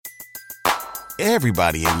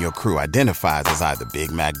Everybody in your crew identifies as either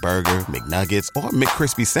Big Mac Burger, McNuggets, or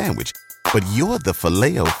McCrispy Sandwich. But you're the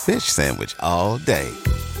Filet-O-Fish Sandwich all day.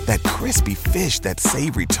 That crispy fish, that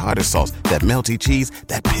savory tartar sauce, that melty cheese,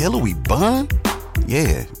 that pillowy bun.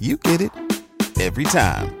 Yeah, you get it. Every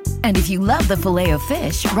time. And if you love the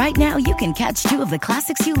Filet-O-Fish, right now you can catch two of the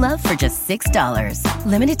classics you love for just $6.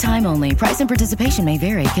 Limited time only. Price and participation may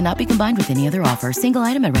vary. Cannot be combined with any other offer. Single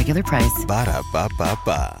item at regular price.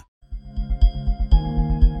 Ba-da-ba-ba-ba.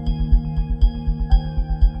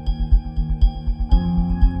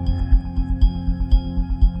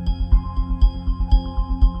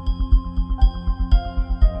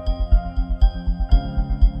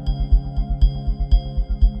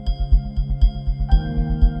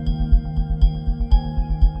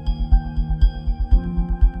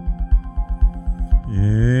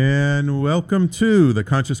 Welcome to the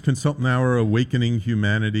Conscious Consultant Hour, Awakening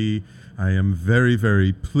Humanity. I am very,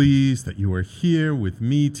 very pleased that you are here with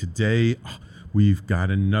me today. We've got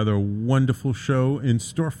another wonderful show in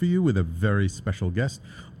store for you with a very special guest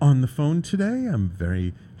on the phone today. I'm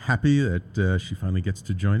very happy that she finally gets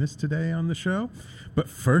to join us today on the show. But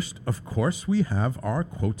first, of course, we have our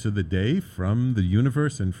quotes of the day from the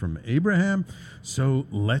universe and from Abraham. So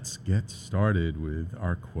let's get started with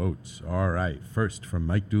our quotes. All right, first from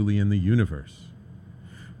Mike Dooley in the universe.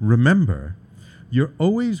 Remember, you're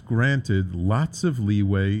always granted lots of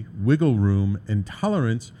leeway, wiggle room, and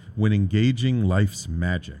tolerance when engaging life's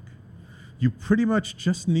magic. You pretty much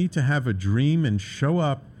just need to have a dream and show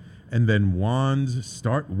up, and then wands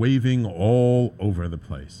start waving all over the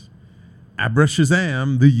place. Abra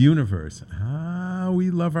Shazam, the universe. We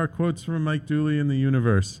love our quotes from Mike Dooley in the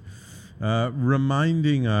universe,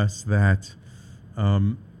 reminding us that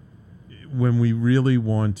when we really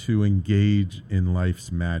want to engage in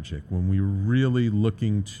life's magic, when we're really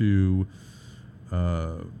looking to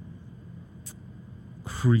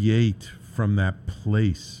create from that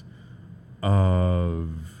place of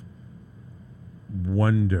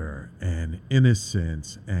wonder and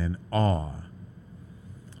innocence and awe,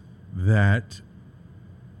 that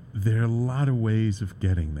there are a lot of ways of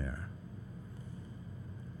getting there.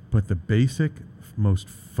 But the basic, most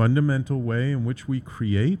fundamental way in which we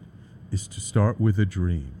create is to start with a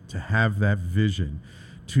dream, to have that vision,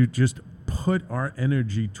 to just put our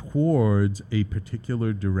energy towards a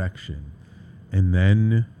particular direction. And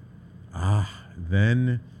then,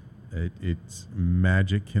 it's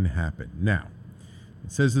magic can happen. Now,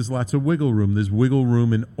 it says there's lots of wiggle room. There's wiggle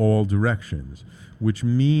room in all directions, which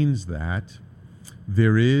means that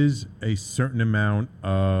there is a certain amount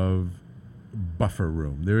of buffer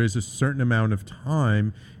room. There is a certain amount of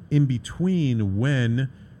time in between when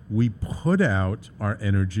we put out our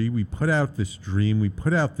energy, we put out this dream, we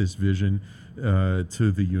put out this vision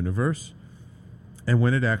to the universe, and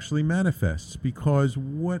when it actually manifests. Because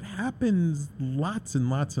what happens lots and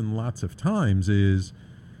lots and lots of times is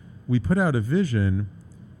we put out a vision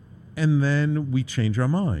and then we change our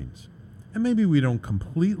minds. And maybe we don't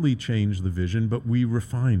completely change the vision, but we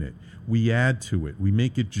refine it. We add to it. We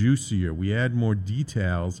make it juicier. We add more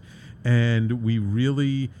details, and we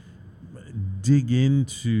really dig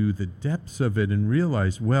into the depths of it and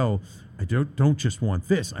realize, well, I don't just want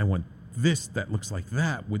this. I want this that looks like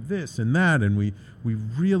that with this and that. And we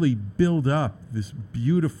really build up this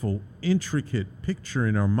beautiful, intricate picture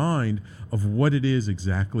in our mind of what it is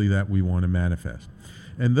exactly that we want to manifest.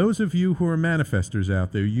 And those of you who are manifestors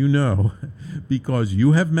out there, you know, because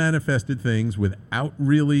you have manifested things without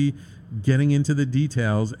really getting into the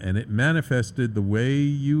details, and it manifested the way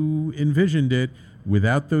you envisioned it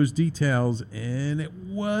without those details, and it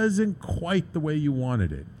wasn't quite the way you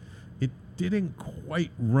wanted it. It didn't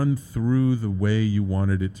quite run through the way you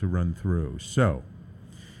wanted it to run through. So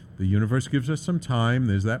the universe gives us some time.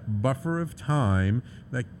 There's that buffer of time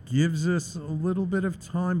that gives us a little bit of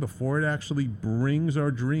time before it actually brings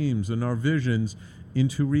our dreams and our visions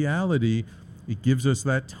into reality. It gives us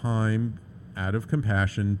that time out of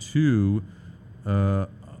compassion to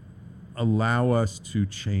allow us to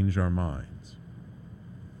change our minds.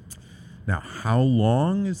 Now, how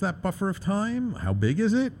long is that buffer of time? How big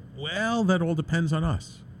is it? Well, that all depends on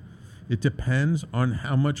us. It depends on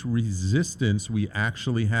how much resistance we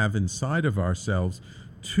actually have inside of ourselves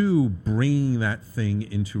to bringing that thing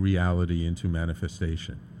into reality, into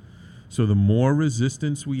manifestation. So the more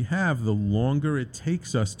resistance we have, the longer it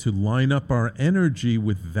takes us to line up our energy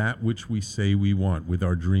with that which we say we want, with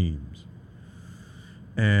our dreams.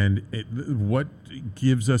 And what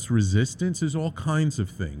gives us resistance is all kinds of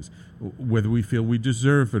things, whether we feel we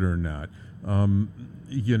deserve it or not.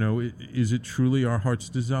 Is it truly our heart's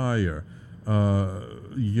desire?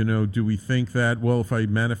 Do we think that, well, if I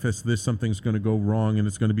manifest this, something's going to go wrong and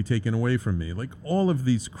it's going to be taken away from me? Like all of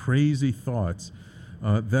these crazy thoughts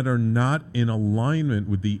that are not in alignment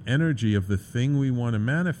with the energy of the thing we want to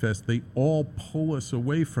manifest, they all pull us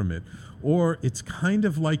away from it. Or it's kind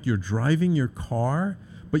of like you're driving your car,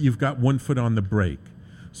 but you've got one foot on the brake.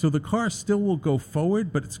 So the car still will go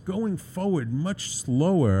forward, but it's going forward much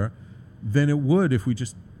slower than it would if we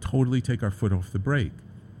just totally take our foot off the brake.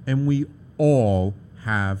 And we all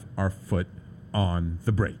have our foot on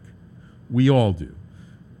the brake. We all do.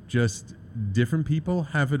 Just different people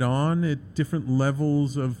have it on at different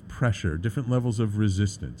levels of pressure, different levels of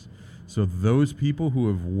resistance. So those people who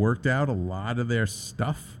have worked out a lot of their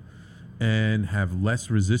stuff and have less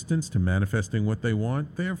resistance to manifesting what they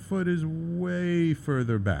want, their foot is way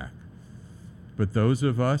further back. But those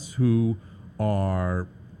of us who are,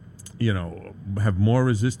 have more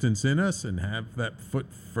resistance in us and have that foot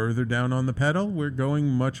further down on the pedal, we're going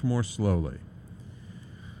much more slowly.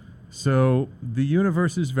 So the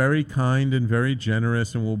universe is very kind and very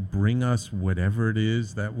generous and will bring us whatever it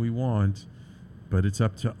is that we want, but it's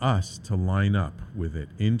up to us to line up with it,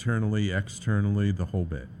 internally, externally, the whole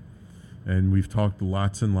bit. And we've talked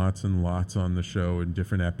lots and lots and lots on the show in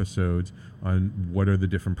different episodes on what are the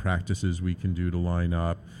different practices we can do to line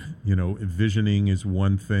up. Visioning is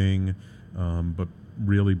one thing, but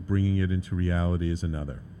really bringing it into reality is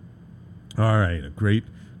another. All right, a great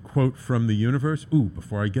quote from the universe.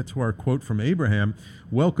 Before I get to our quote from Abraham,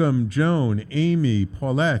 welcome Joan, Amy,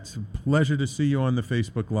 Paulette. Pleasure to see you on the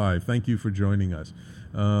Facebook Live. Thank you for joining us.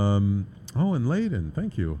 And Layden,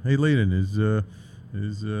 thank you. Hey, Layden,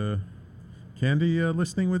 is Candy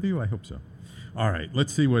listening with you? I hope so. All right,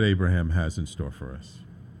 let's see what Abraham has in store for us.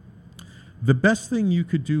 The best thing you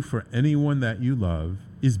could do for anyone that you love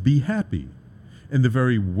is be happy. And the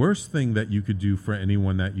very worst thing that you could do for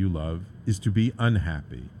anyone that you love is to be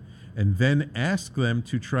unhappy. And then ask them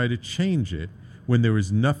to try to change it when there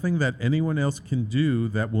is nothing that anyone else can do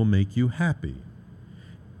that will make you happy.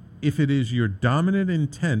 If it is your dominant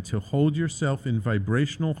intent to hold yourself in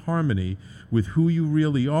vibrational harmony with who you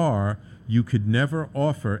really are, you could never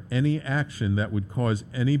offer any action that would cause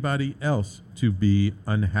anybody else to be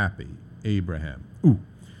unhappy. Abraham.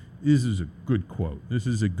 This is a good quote. This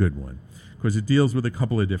is a good one because it deals with a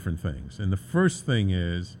couple of different things. And the first thing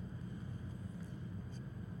is,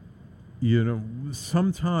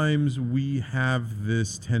 sometimes we have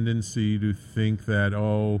this tendency to think that,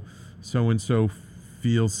 so-and-so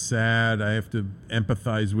feels sad, I have to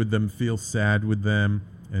empathize with them, feel sad with them.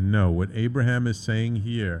 And no, what Abraham is saying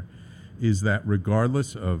here is that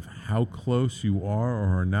regardless of how close you are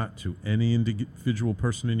or are not to any individual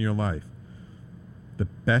person in your life, the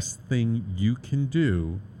best thing you can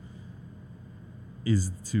do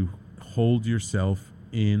is to hold yourself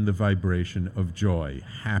in the vibration of joy,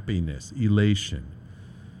 happiness, elation,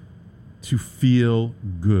 to feel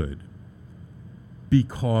good.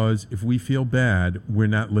 Because if we feel bad, we're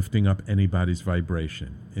not lifting up anybody's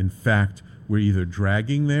vibration. In fact, we're either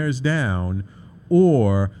dragging theirs down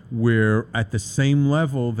or we're at the same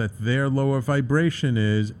level that their lower vibration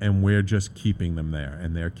is, and we're just keeping them there,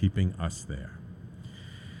 and they're keeping us there.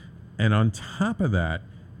 And on top of that,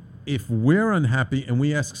 if we're unhappy and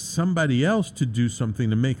we ask somebody else to do something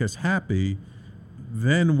to make us happy,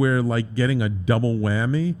 then we're like getting a double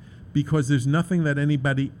whammy because there's nothing that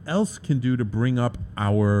anybody else can do to bring up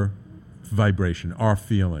our vibration, our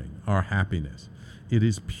feeling, our happiness. It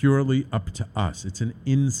is purely up to us. It's an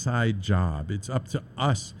inside job. It's up to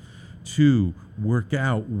us to work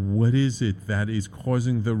out what is it that is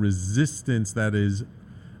causing the resistance that is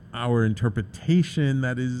our interpretation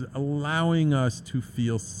that is allowing us to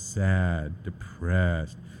feel sad,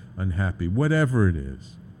 depressed, unhappy, whatever it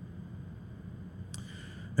is.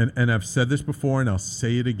 And I've said this before and I'll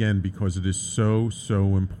say it again because it is so,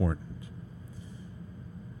 so important.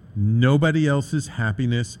 Nobody else's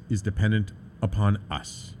happiness is dependent upon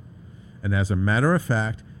us. And as a matter of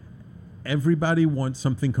fact, everybody wants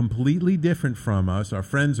something completely different from us, our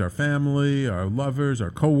friends, our family, our lovers,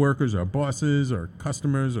 our coworkers, our bosses, our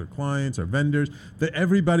customers, our clients, our vendors.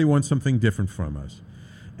 Everybody wants something different from us.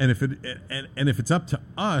 And if it's up to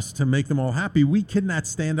us to make them all happy, we cannot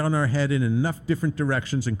stand on our head in enough different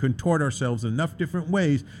directions and contort ourselves in enough different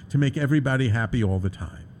ways to make everybody happy all the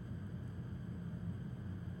time.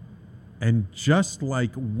 And just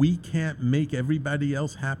like we can't make everybody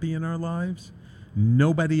else happy in our lives,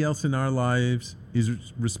 nobody else in our lives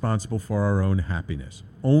is responsible for our own happiness.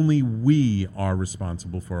 Only we are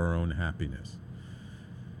responsible for our own happiness.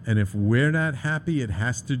 And if we're not happy, it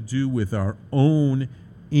has to do with our own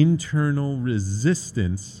internal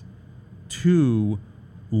resistance to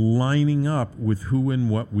lining up with who and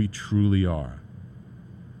what we truly are.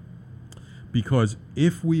 Because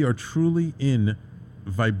if we are truly in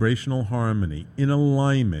vibrational harmony, in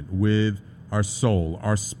alignment with our soul,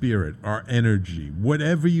 our spirit, our energy,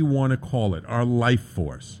 whatever you want to call it, our life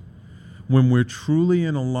force, when we're truly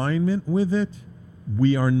in alignment with it,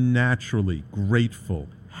 we are naturally grateful,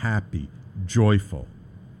 happy, joyful.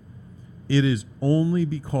 It is only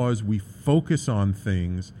because we focus on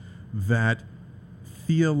things that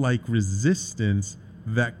feel like resistance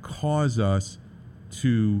that cause us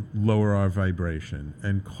to lower our vibration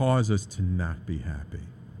and cause us to not be happy.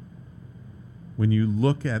 When you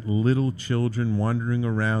look at little children wandering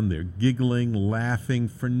around, they're giggling, laughing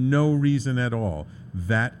for no reason at all.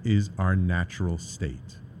 That is our natural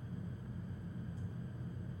state.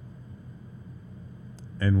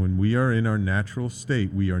 And when we are in our natural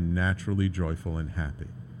state, we are naturally joyful and happy.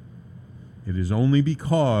 It is only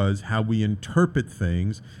because how we interpret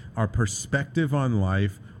things, our perspective on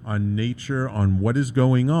life, on nature, on what is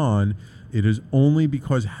going on, it is only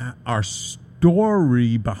because our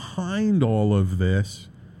story behind all of this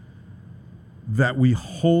that we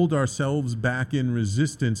hold ourselves back in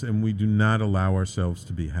resistance and we do not allow ourselves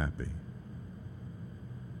to be happy.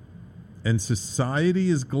 And society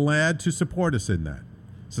is glad to support us in that.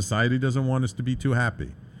 Society doesn't want us to be too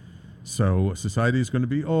happy. So society is going to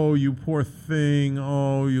be, oh, you poor thing.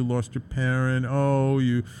 Oh, you lost your parent. Oh,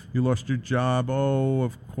 you lost your job. Oh,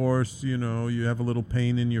 of course, you have a little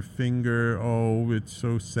pain in your finger. Oh, it's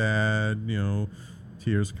so sad.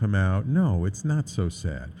 Tears come out. No, it's not so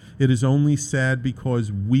sad. It is only sad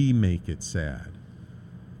because we make it sad.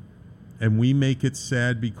 And we make it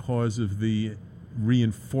sad because of the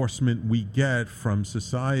reinforcement we get from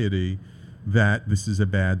society that this is a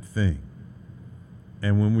bad thing.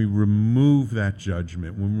 And when we remove that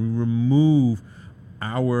judgment, when we remove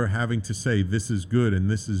our having to say this is good and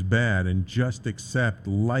this is bad and just accept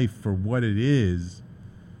life for what it is,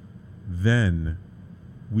 then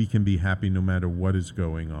we can be happy no matter what is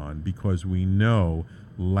going on, because we know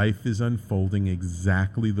life is unfolding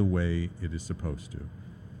exactly the way it is supposed to.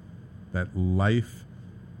 That life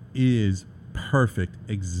is perfect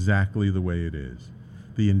exactly the way it is.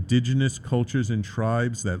 The indigenous cultures and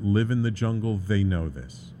tribes that live in the jungle, they know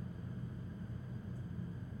this.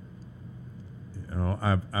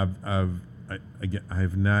 I've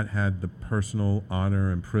not had the personal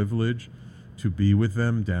honor and privilege to be with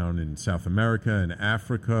them down in South America and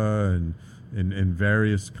Africa and in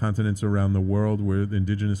various continents around the world where the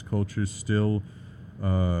indigenous cultures still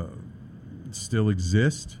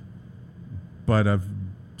exist. But I've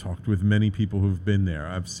talked with many people who've been there.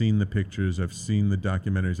 I've seen the pictures, I've seen the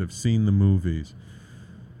documentaries, I've seen the movies.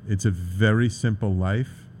 It's a very simple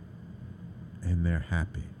life, and they're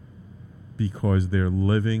happy because they're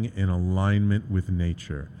living in alignment with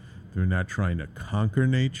nature. They're not trying to conquer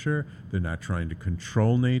nature. They're not trying to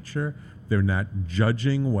control nature. They're not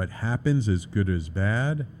judging what happens as good or as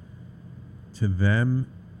bad. To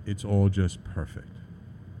them, it's all just perfect.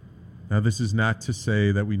 Now, this is not to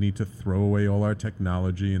say that we need to throw away all our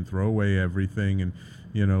technology and throw away everything and,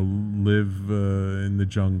 live in the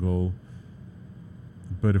jungle.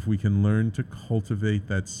 But if we can learn to cultivate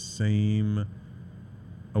that same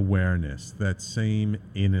awareness, that same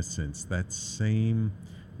innocence, that same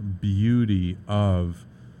beauty of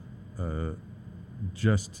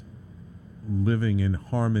just living in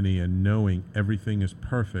harmony and knowing everything is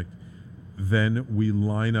perfect, then we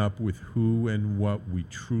line up with who and what we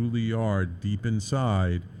truly are deep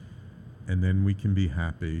inside, and then we can be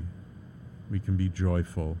happy, we can be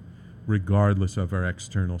joyful, regardless of our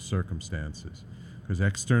external circumstances. Because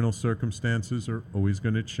external circumstances are always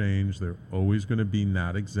going to change. They're always going to be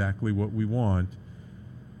not exactly what we want,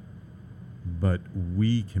 but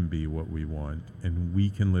we can be what we want, and we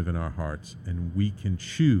can live in our hearts, and we can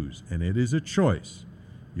choose, and it is a choice.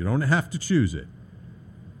 You don't have to choose it.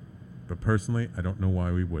 But personally, I don't know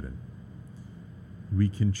why we wouldn't. We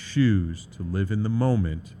can choose to live in the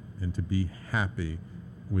moment and to be happy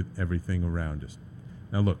with everything around us.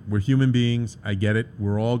 Now, look, we're human beings. I get it.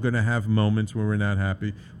 We're all going to have moments where we're not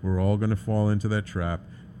happy. We're all going to fall into that trap.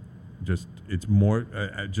 It's more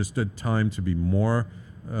just a time to be more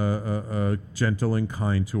gentle and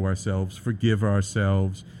kind to ourselves, forgive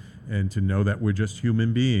ourselves, and to know that we're just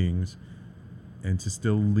human beings, and to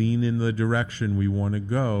still lean in the direction we want to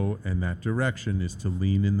go, and that direction is to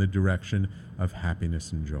lean in the direction of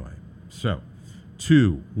happiness and joy. So,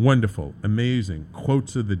 2 wonderful, amazing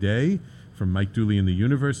quotes of the day from Mike Dooley in the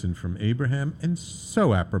Universe and from Abraham, and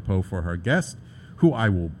so apropos for our guest, who I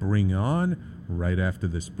will bring on right after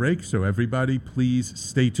this break. So everybody, please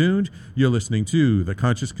stay tuned. You're listening to the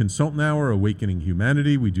Conscious Consultant Hour, Awakening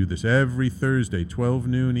Humanity. We do this every Thursday, 12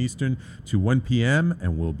 noon Eastern to 1 p.m.,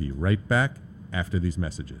 and we'll be right back after these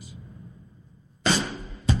messages.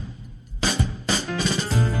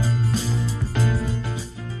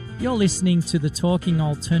 You're listening to the Talking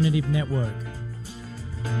Alternative Network.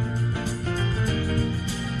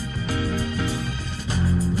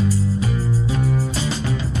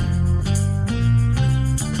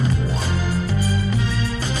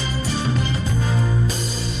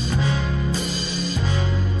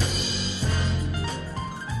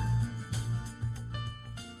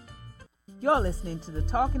 You're listening to the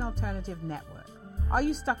Talking Alternative Network. Are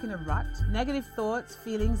you stuck in a rut? Negative thoughts,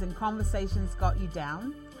 feelings, and conversations got you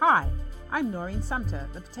down? Hi, I'm Noreen Sumter,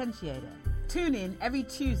 the Potentiator. Tune in every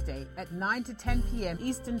Tuesday at 9 to 10 p.m.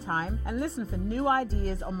 Eastern Time and listen for new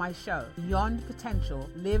ideas on my show, Beyond Potential,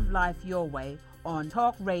 Live Life Your Way, on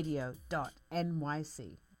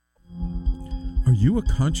talkradio.nyc. Are you a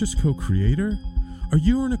conscious co-creator? Are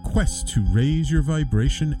you on a quest to raise your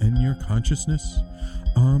vibration and your consciousness?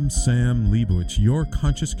 I'm Sam Leibowitz, your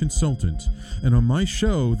conscious consultant, and on my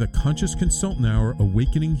show, The Conscious Consultant Hour,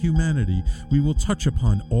 Awakening Humanity, we will touch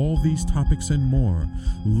upon all these topics and more.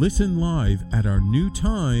 Listen live at our new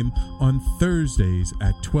time on Thursdays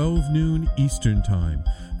at 12 noon Eastern Time.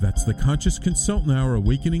 That's The Conscious Consultant Hour,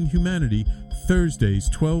 Awakening Humanity, Thursdays,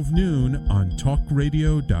 12 noon on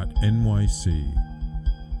talkradio.nyc.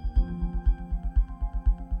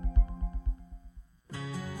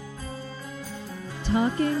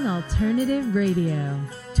 Talking Alternative Radio,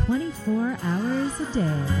 24 hours a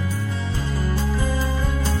day.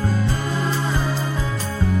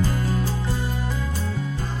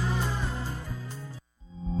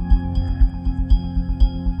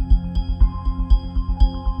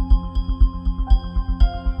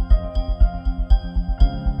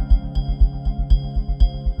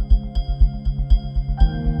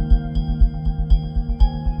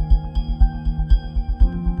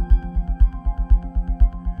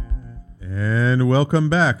 Welcome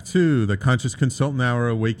back to the Conscious Consultant Hour,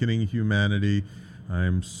 Awakening Humanity.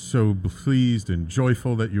 I'm so pleased and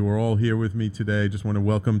joyful that you are all here with me today. Just want to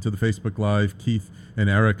welcome to the Facebook Live Keith and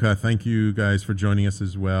Erica. Thank you guys for joining us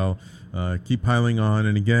as well. Keep piling on.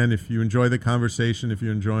 And again, if you enjoy the conversation, if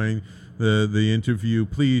you're enjoying the interview,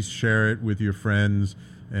 please share it with your friends.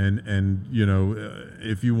 And you know,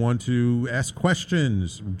 if you want to ask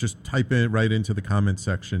questions, just type it right into the comment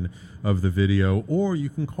section of the video, or you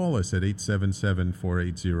can call us at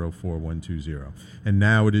 877-480-4120. And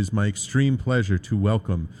now it is my extreme pleasure to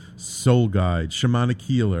welcome soul guide, shamanic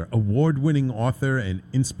healer, award-winning author, and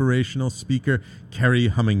inspirational speaker, Kerri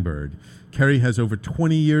Hummingbird. Kerri has over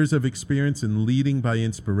 20 years of experience in leading by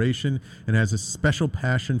inspiration and has a special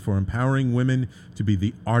passion for empowering women to be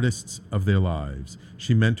the artists of their lives.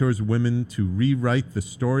 She mentors women to rewrite the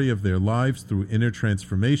story of their lives through inner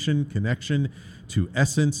transformation, connection to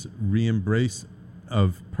essence, re-embrace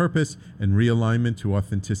of purpose, and realignment to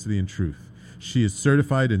authenticity and truth. She is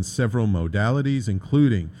certified in several modalities,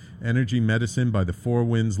 including energy medicine by the Four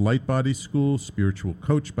Winds Light Body School, spiritual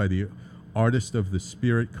coach by the Artist of the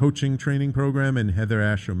Spirit Coaching Training Program, and Heather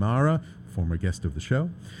Ash O'Mara, former guest of the show,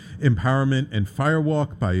 Empowerment and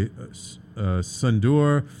Firewalk by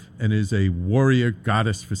Sundur, and is a warrior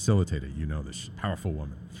goddess facilitator. You know this powerful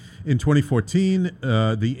woman. In 2014,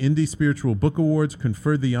 the Indie Spiritual Book Awards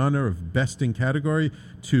conferred the honor of Best in Category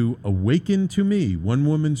to Awaken to Me, One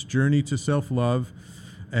Woman's Journey to Self-Love.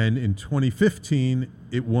 And in 2015,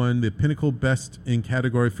 it won the Pinnacle Best in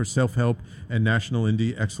Category for Self-Help and National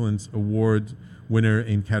Indie Excellence Award winner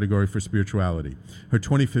in category for spirituality. Her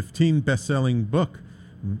 2015 best-selling book,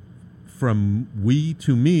 From We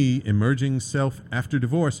to Me, Emerging Self After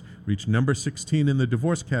Divorce, reached number 16 in the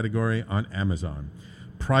divorce category on Amazon.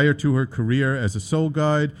 Prior to her career as a soul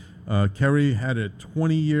guide, Kerri had a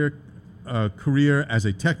 20-year career as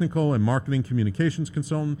a technical and marketing communications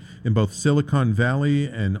consultant in both Silicon Valley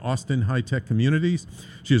and Austin high-tech communities.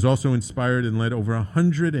 She has also inspired and led over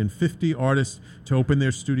 150 artists to open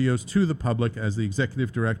their studios to the public as the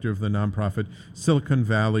executive director of the nonprofit Silicon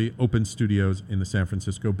Valley Open Studios in the San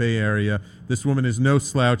Francisco Bay Area. This woman is no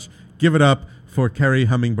slouch. Give it up for Kerri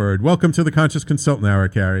Hummingbird. Welcome to the Conscious Consultant Hour,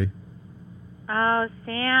 Kerri. Oh,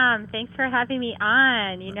 Sam, thanks for having me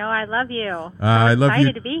on. You know I love you. I love you. I'm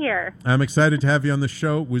excited to be here. I'm excited to have you on the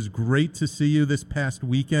show. It was great to see you this past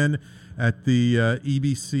weekend at the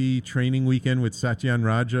EBC training weekend with Satyan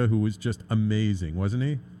Raja, who was just amazing, wasn't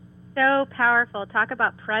he? So powerful. Talk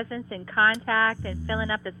about presence and contact and filling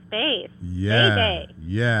up the space. Yeah,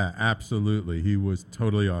 yeah, absolutely. He was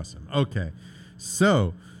totally awesome. Okay,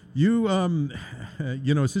 so You,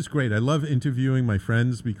 this is great. I love interviewing my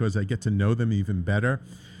friends because I get to know them even better.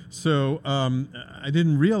 So I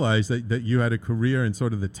didn't realize that you had a career in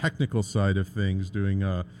sort of the technical side of things, doing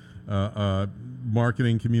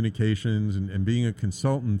marketing, communications, and being a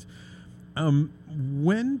consultant.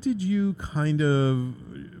 When did you kind of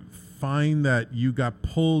find that you got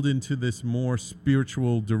pulled into this more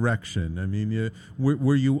spiritual direction? I mean,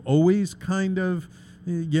 were you always kind of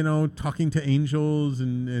talking to angels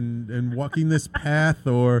and walking this path,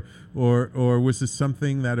 or was this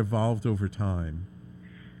something that evolved over time?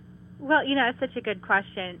 Well, it's such a good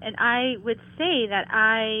question. And I would say that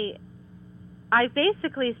I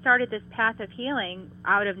basically started this path of healing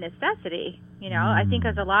out of necessity. I think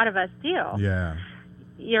as a lot of us do. Yeah.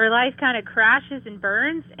 Your life kind of crashes and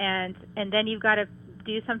burns, and then you've got to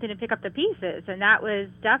do something to pick up the pieces. And that was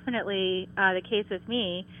definitely the case with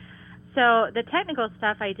me. So the technical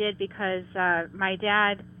stuff I did because my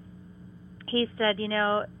dad, he said,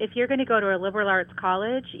 if you're going to go to a liberal arts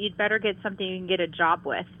college, you'd better get something you can get a job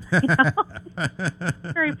with.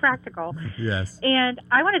 Very practical. Yes. And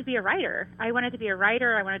I wanted to be a writer. I wanted to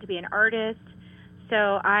be an artist. So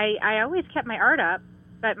I always kept my art up,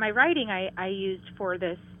 but my writing I used for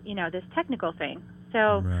this, this technical thing.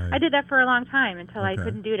 So Right. I did that for a long time until I Okay.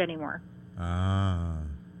 couldn't do it anymore. Ah.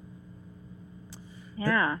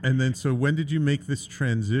 Yeah. And then, so when did you make this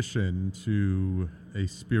transition to a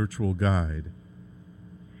spiritual guide?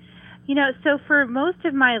 So for most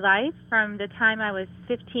of my life, from the time I was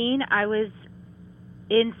 15, I was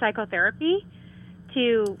in psychotherapy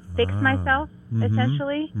to fix myself,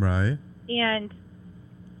 essentially. Right. And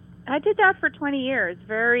I did that for 20 years,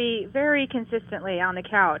 very, very consistently on the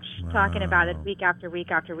couch, talking about it week after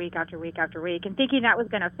week after week after week after week, and thinking that was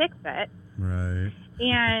going to fix it. Right.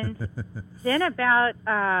 And then about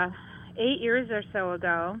 8 years or so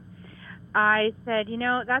ago, I said,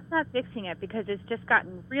 that's not fixing it because it's just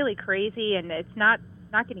gotten really crazy and it's not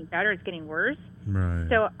getting better, it's getting worse. Right.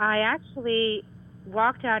 So I actually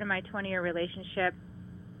walked out of my 20-year relationship.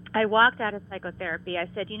 I walked out of psychotherapy. I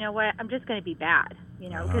said, you know what, I'm just going to be bad,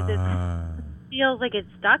 because it feels like it's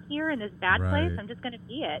stuck here in this bad place. I'm just going to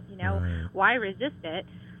be it, Right. Why resist it?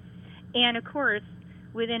 And of course,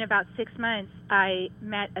 within about 6 months, I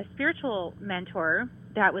met a spiritual mentor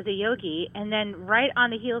that was a yogi. And then right on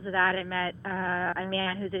the heels of that, I met a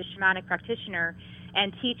man who's a shamanic practitioner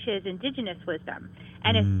and teaches indigenous wisdom.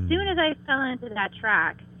 And as soon as I fell into that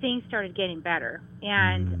track, things started getting better.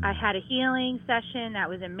 And I had a healing session that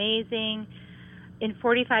was amazing. In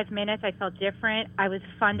 45 minutes, I felt different. I was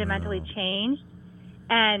fundamentally changed.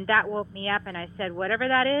 And that woke me up, and I said, whatever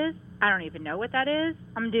that is, I don't even know what that is.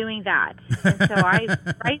 I'm doing that. And so I,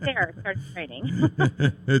 right there, started training.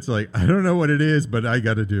 It's like, I don't know what it is, but I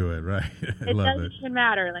got to do it, right? I love doesn't even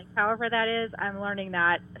matter. Like, however that is, I'm learning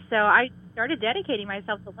that. So I started dedicating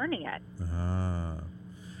myself to learning it.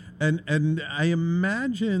 And I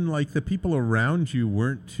imagine, like, the people around you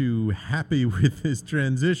weren't too happy with this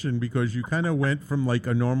transition because you kind of went from, like,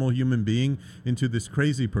 a normal human being into this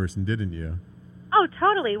crazy person, didn't you? Oh,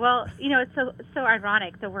 totally. Well, it's so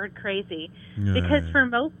ironic, the word crazy, because for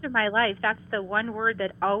most of my life, that's the one word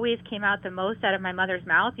that always came out the most out of my mother's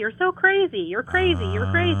mouth. You're so crazy. You're crazy.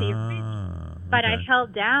 You're crazy. You're crazy. But I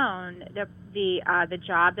held down the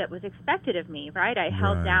job that was expected of me, right? I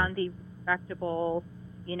held down the respectable,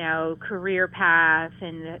 career path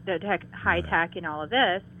and the high tech and all of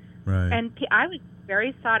this. Right. And I was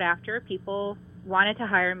very sought after. People wanted to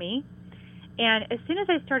hire me. And as soon as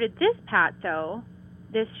I started this path, though,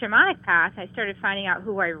 this shamanic path, I started finding out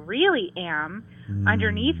who I really am.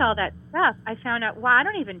 Underneath all that stuff, I found out, wow, I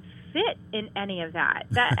don't even fit in any of that.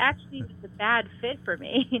 That actually was a bad fit for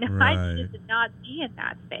me. I just did not be in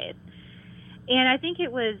that space. And I think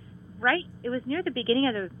it was near the beginning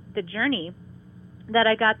of the journey that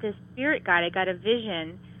I got this spirit guide. I got a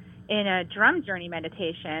vision in a drum journey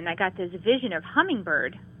meditation. I got this vision of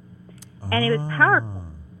Hummingbird, and it was powerful.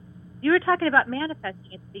 You were talking about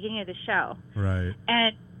manifesting at the beginning of the show. Right.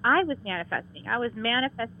 And I was manifesting. I was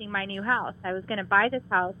manifesting my new house. I was going to buy this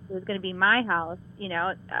house. It was going to be my house,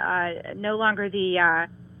 no longer the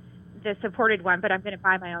supported one, but I'm going to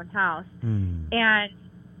buy my own house. And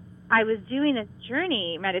I was doing this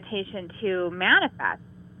journey meditation to manifest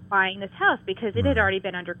buying this house because it had already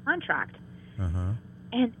been under contract.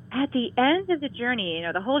 And at the end of the journey,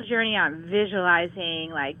 the whole journey, I'm visualizing,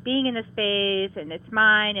 like, being in the space, and it's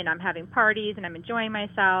mine, and I'm having parties, and I'm enjoying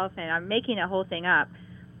myself, and I'm making the whole thing up.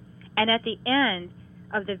 And at the end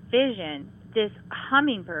of the vision, this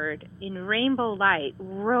hummingbird in rainbow light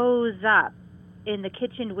rose up in the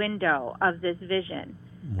kitchen window of this vision.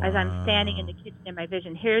 As I'm standing in the kitchen in my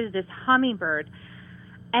vision, here's this hummingbird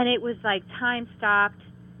And it was like time stopped,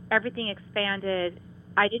 everything expanded.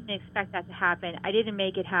 I didn't expect that to happen. I didn't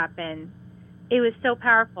make it happen. It was so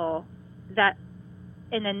powerful that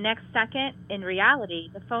in the next second, in reality,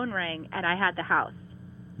 the phone rang and I had the house.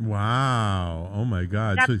 Wow. Oh, my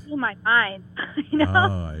God. That blew my mind. You know?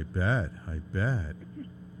 Oh, I bet.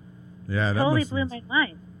 Yeah, that totally blew my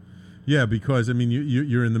mind. Yeah, because, I mean,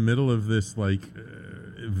 you're in the middle of this, like,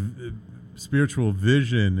 spiritual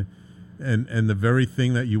vision, and the very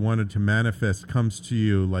thing that you wanted to manifest comes to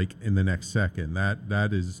you, like, in the next second. That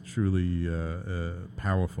is truly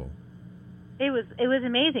powerful. It was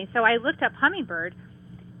amazing. So I looked up Hummingbird,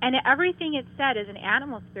 and everything it said as an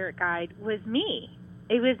animal spirit guide was me.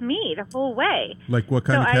 It was me the whole way. Like what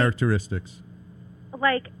kind of characteristics?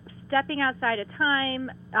 Like stepping outside of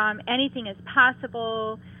time, anything is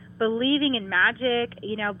possible, believing in magic,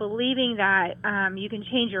 you know, believing that you can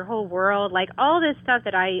change your whole world, like all this stuff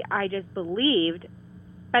that I just believed,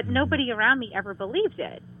 but nobody around me ever believed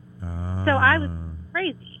it. So I was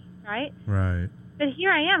crazy, right? Right. But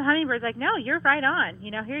here I am, Hummingbird's like, no, you're right on.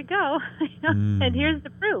 You know, here you go. And here's the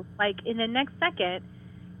proof. Like, in the next second,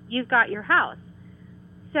 you've got your house.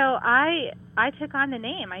 So I took on the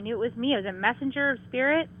name. I knew it was me. I was a messenger of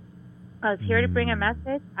spirit. I was here to bring a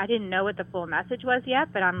message. I didn't know what the full message was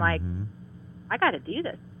yet, but I'm like, I got to do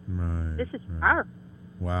this. Right. This is powerful.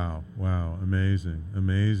 Wow. Amazing.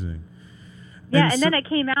 Yeah, and then I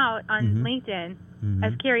came out on LinkedIn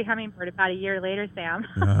as Kerri Hummingbird about a year later, Sam.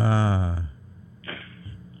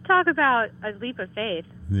 Talk about a leap of faith.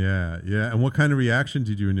 Yeah. And what kind of reaction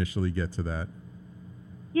did you initially get to that?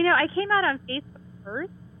 You know, I came out on Facebook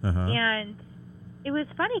first, and it was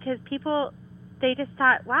funny because people, they just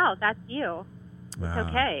thought, wow, that's you. It's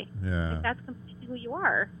okay. Yeah. Like, that's completely who you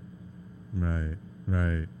are. Right.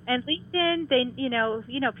 And LinkedIn, they, you know,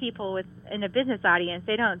 people in a business audience,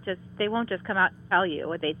 they won't just come out and tell you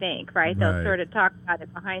what they think, right? They'll sort of talk about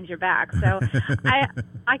it behind your back. So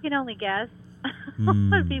I can only guess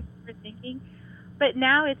what people are thinking. But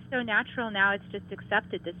now it's so natural. Now it's just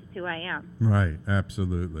accepted. This is who I am. Right.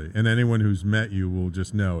 Absolutely. And anyone who's met you will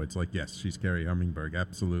just know it's like, yes, she's Kerri Hummingbird.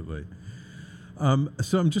 Absolutely.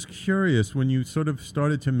 So I'm just curious, when you sort of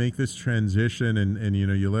started to make this transition and you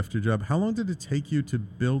know, you left your job, how long did it take you to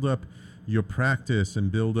build up your practice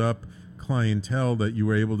and build up clientele that you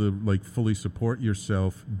were able to like fully support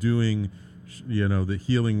yourself doing, you know, the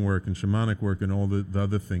healing work and shamanic work and all the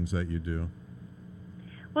other things that you do?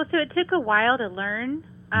 Well, so it took a while to learn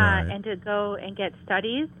and to go and get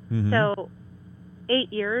studies. So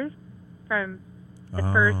 8 years from the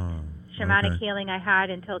first shamanic healing I had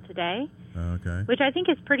until today. Okay. Which I think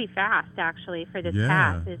is pretty fast, actually, for this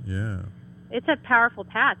path. It's a powerful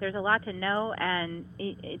path. There's a lot to know, and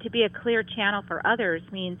to be a clear channel for others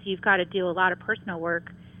means you've got to do a lot of personal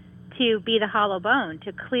work to be the hollow bone,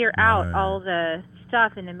 to clear out all the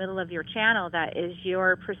stuff in the middle of your channel that is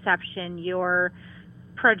your perception, your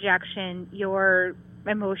projection, your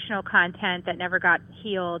emotional content that never got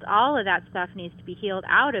healed. All of that stuff needs to be healed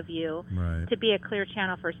out of you to be a clear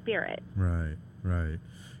channel for spirit. Right.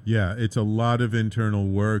 Yeah, it's a lot of internal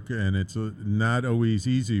work, and it's not always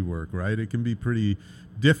easy work, right? It can be pretty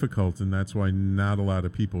difficult, and that's why not a lot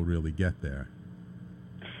of people really get there.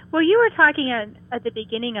 Well, you were talking at the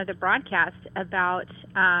beginning of the broadcast about,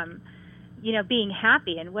 you know, being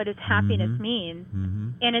happy and what does happiness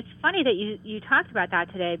mean. And it's funny that you talked about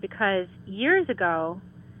that today, because years ago,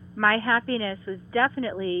 my happiness was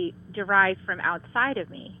definitely derived from outside of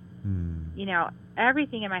me. You know,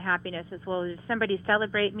 everything in my happiness is, well, did somebody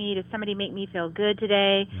celebrate me? Did somebody make me feel good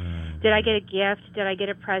today? Did I get a gift? Did I get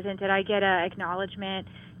a present? Did I get an acknowledgement?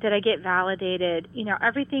 Did I get validated? You know,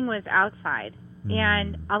 everything was outside.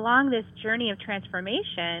 And along this journey of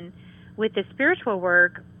transformation with the spiritual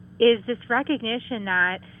work is this recognition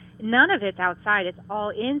that none of it's outside. It's all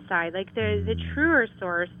inside. Like the truer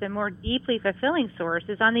source, the more deeply fulfilling source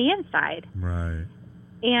is on the inside. Right.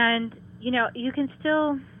 And, you know, you can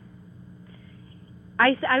still...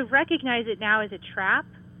 I recognize it now as a trap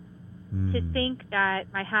to think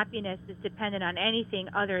that my happiness is dependent on anything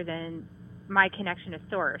other than my connection to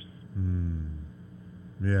source.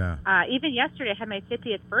 Yeah. Even yesterday, I had my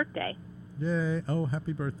 50th birthday. Yay. Oh,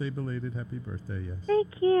 happy birthday, belated happy birthday, yes. Thank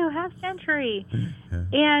you. Half century.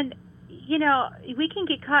 And, you know, we can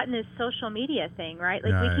get caught in this social media thing, right?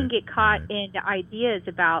 Like, we can get caught in the ideas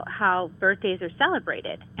about how birthdays are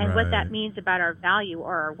celebrated and what that means about our value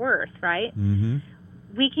or our worth, right?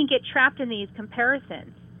 We can get trapped in these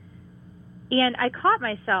comparisons. And I caught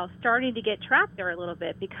myself starting to get trapped there a little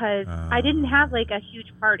bit because I didn't have like a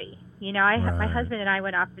huge party. You know, my husband and I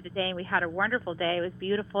went off for the day and we had a wonderful day. It was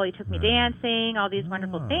beautiful. He took me dancing, all these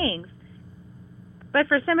wonderful things. But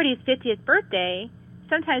for somebody's 50th birthday,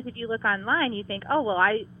 sometimes if you look online, you think, oh, well,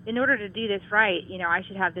 in order to do this right, I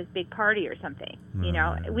should have this big party or something.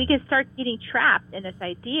 Right. We can start getting trapped in this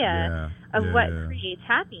idea of what creates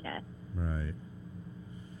happiness. Right.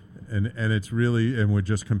 And it's really, and we're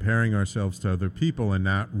just comparing ourselves to other people and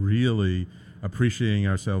not really appreciating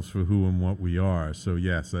ourselves for who and what we are. So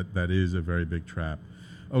yes, that is a very big trap.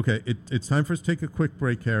 Okay, it's time for us to take a quick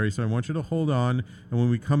break, Kerri. So I want you to hold on, and when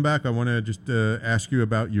we come back, I want to just ask you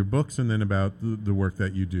about your books and then about the work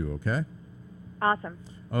that you do. Okay? Awesome.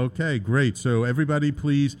 Okay, great. So everybody,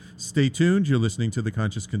 please stay tuned. You're listening to the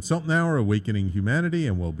Conscious Consultant Hour, Awakening Humanity,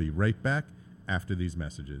 and we'll be right back after these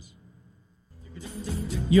messages.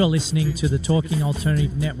 You're listening to the Talking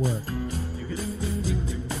Alternative Network.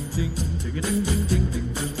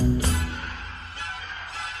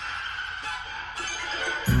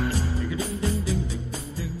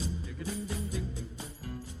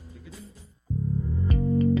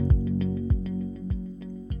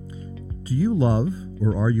 Do you love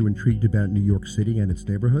or are you intrigued about New York City and its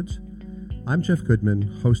neighborhoods? I'm Jeff Goodman,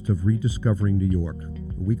 host of Rediscovering New York,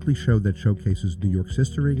 a weekly show that showcases New York's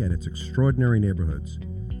history and its extraordinary neighborhoods.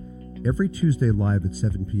 Every Tuesday live at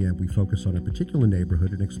 7 p.m., we focus on a particular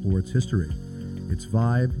neighborhood and explore its history, its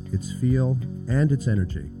vibe, its feel, and its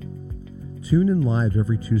energy. Tune in live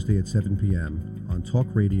every Tuesday at 7 p.m. on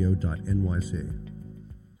talkradio.nyc.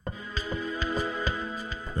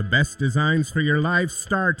 The best designs for your life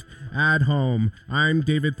start at home. I'm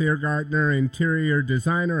David Thiergartner, interior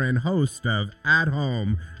designer and host of At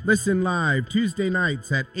Home. Listen live Tuesday nights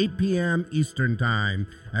at 8 p.m. Eastern Time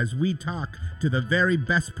as we talk to the very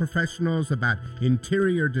best professionals about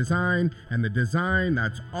interior design and the design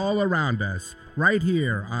that's all around us, right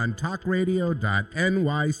here on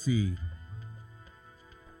talkradio.nyc.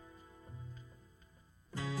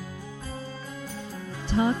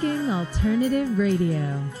 Talking Alternative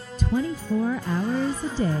Radio, 24 hours a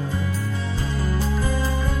day.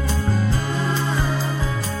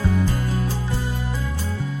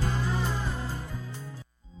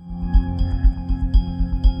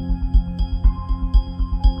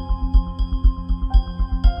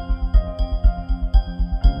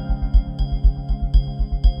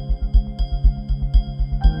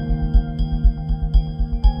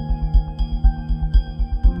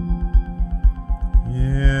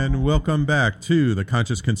 Welcome back to the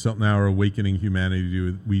Conscious Consultant Hour, Awakening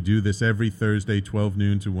Humanity. We do this every Thursday, 12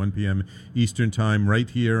 noon to 1 p.m. Eastern Time, right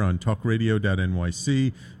here on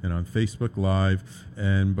talkradio.nyc and on Facebook Live.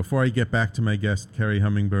 And before I get back to my guest, Kerri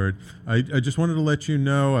Hummingbird, I just wanted to let you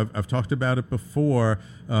know, I've talked about it before,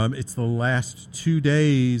 it's the last 2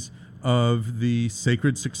 days of the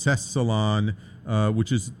Sacred Success Salon,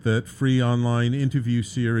 which is that free online interview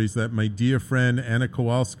series that my dear friend Anna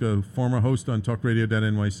Kowalska, former host on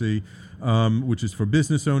talkradio.nyc, which is for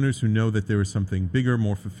business owners who know that there is something bigger,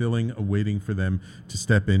 more fulfilling awaiting for them to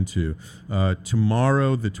step into.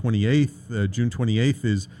 Tomorrow, the 28th, June 28th,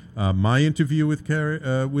 is my interview with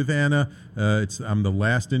Anna. I'm the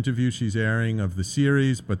last interview she's airing of the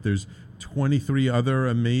series, but there's 23 other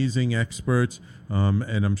amazing experts,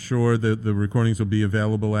 and I'm sure that the recordings will be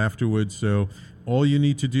available afterwards. So all you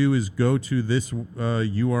need to do is go to this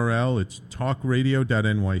URL. It's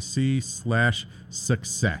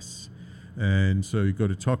talkradio.nyc/success. And so you go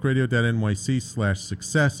to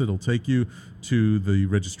talkradio.nyc/success. It'll take you to the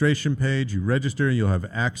registration page. You register, and you'll have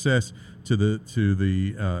access to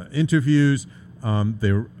the interviews.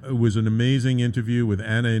 There was an amazing interview with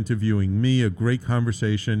Anna interviewing me, a great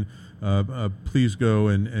conversation. Please go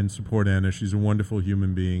and support Anna. She's a wonderful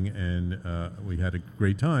human being, and we had a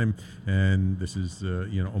great time. And this is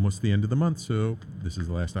almost the end of the month, so this is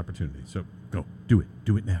the last opportunity. So go, do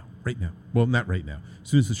it now, right now. Well, not right now. As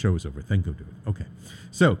soon as the show is over, then go do it. Okay.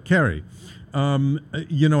 So Kerri, I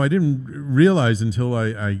didn't realize until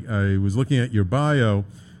I was looking at your bio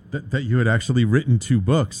that you had actually written 2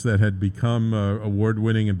 books that had become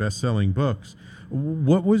award-winning and best-selling books.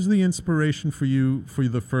 What was the inspiration for you for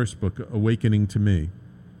the first book, Awakening to Me?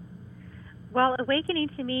 Well, Awakening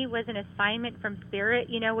to Me was an assignment from Spirit.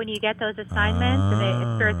 You know, when you get those assignments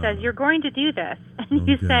and Spirit says, you're going to do this. And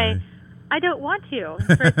you say, I don't want to. And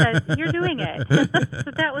Spirit says, you're doing it.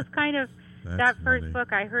 So that was kind of that first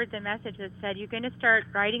book. I heard the message that said, you're going to start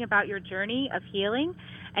writing about your journey of healing,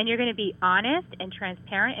 and you're going to be honest and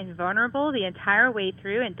transparent and vulnerable the entire way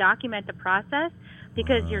through and document the process,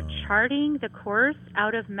 because you're charting the course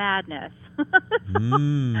out of madness. I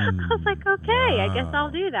was like, okay, I guess I'll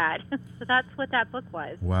do that. So that's what that book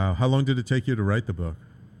was. Wow. How long did it take you to write the book?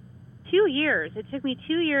 2 years. It took me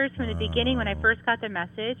 2 years from the beginning when I first got the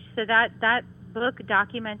message. So that book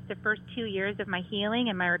documents the first 2 years of my healing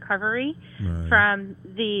and my recovery Right. from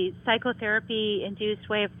the psychotherapy-induced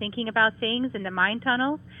way of thinking about things and the mind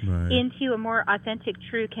tunnels Right. into a more authentic,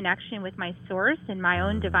 true connection with my source and my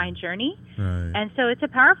own divine journey. Right. And so it's a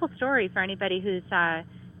powerful story for anybody who's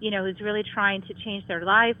who's really trying to change their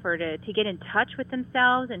life or to get in touch with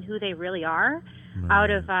themselves and who they really are out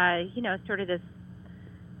of, sort of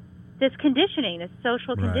this conditioning, this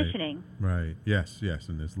social Right. conditioning. Right. Yes.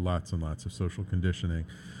 And there's lots and lots of social conditioning.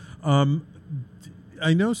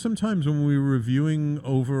 I know sometimes when we're reviewing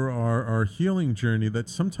over our healing journey that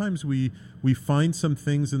sometimes we find some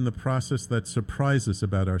things in the process that surprise us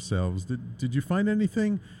about ourselves. Did you find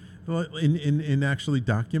anything in actually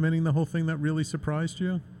documenting the whole thing that really surprised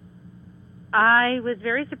you? I was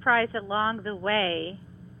very surprised along the way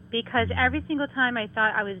because every single time I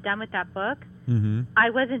thought I was done with that book, Mm-hmm.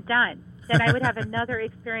 I wasn't done. Then I would have another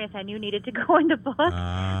experience I knew needed to go in the book.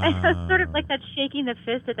 And it was sort of like that shaking the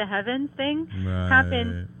fist at the heavens thing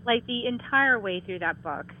happened like the entire way through that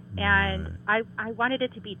book. And I wanted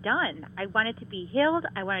it to be done. I wanted to be healed.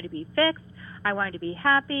 I wanted to be fixed. I wanted to be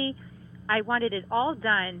happy. I wanted it all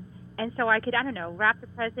done. And so I could, wrap the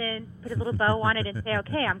present, put a little bow on it and say,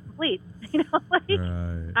 okay, I'm complete.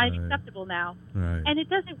 I'm acceptable now. Right. And it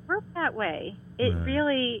doesn't work that way. It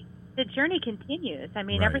really... The journey continues. I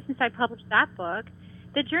mean, ever since I published that book,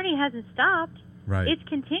 the journey hasn't stopped. Right. It's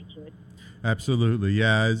continued. Absolutely.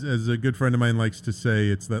 Yeah. As a good friend of mine likes to say,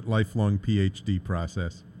 it's that lifelong PhD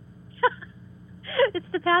process. It's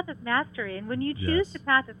the path of mastery. And when you choose the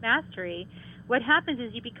path of mastery, what happens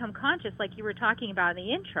is you become conscious, like you were talking about in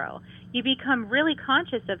the intro. You become really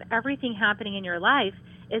conscious of everything happening in your life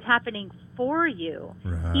is happening for you.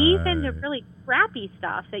 Right. Even the really crappy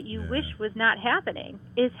stuff that you wish was not happening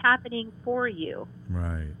is happening for you.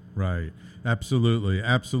 Right. Absolutely.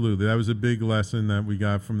 That was a big lesson that we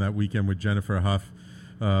got from that weekend with Jennifer Huff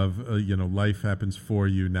of, life happens for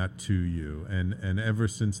you, not to you. And ever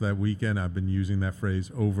since that weekend, I've been using that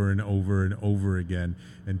phrase over and over and over again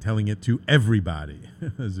and telling it to everybody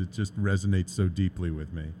as it just resonates so deeply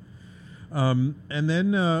with me. So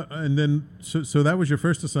that was your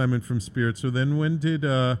first assignment from Spirit. So then when did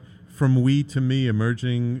From We to Me,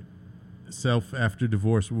 Emerging Self After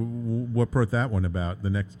Divorce, what brought that one about?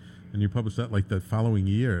 And you published that like the following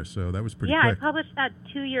year, so that was pretty quick. Yeah, I published that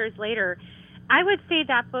 2 years later. I would say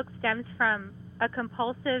that book stems from a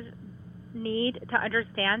compulsive need to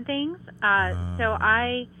understand things. So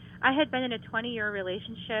I had been in a 20-year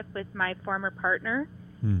relationship with my former partner,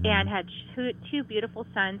 and had two beautiful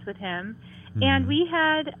sons with him. And we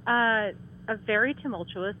had a very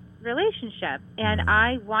tumultuous relationship. And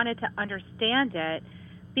I wanted to understand it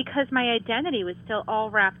because my identity was still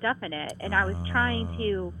all wrapped up in it. And I was trying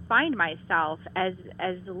to find myself as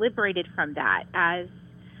liberated from that, as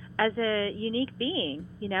a unique being,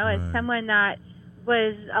 as someone that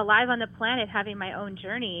was alive on the planet having my own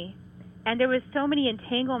journey. And there was so many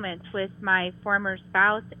entanglements with my former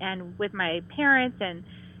spouse and with my parents and,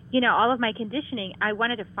 all of my conditioning. I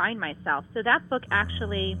wanted to find myself. So that book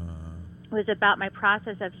actually was about my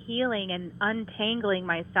process of healing and untangling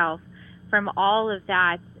myself from all of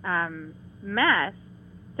that mess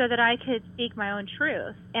so that I could speak my own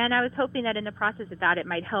truth. And I was hoping that in the process of that, it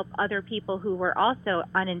might help other people who were also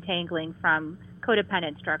unentangling from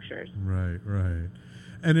codependent structures. Right.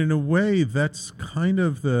 And in a way, that's kind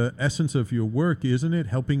of the essence of your work, isn't it?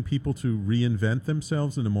 Helping people to reinvent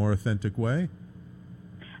themselves in a more authentic way?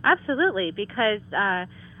 Absolutely, because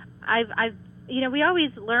we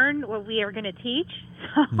always learn what we are going to teach.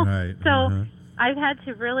 So I've had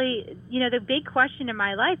to really, the big question in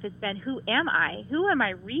my life has been, who am I? Who am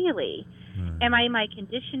I really? Am I my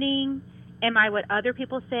conditioning? Am I what other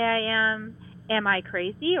people say I am? Am I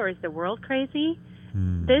crazy, or is the world crazy?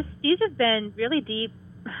 These have been really deep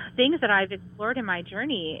things that I've explored in my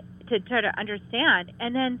journey to try to understand.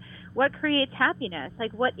 And then what creates happiness?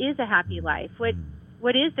 Like, what is a happy life?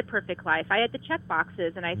 What is the perfect life? I had the check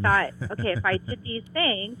boxes, and I thought, okay, if I did these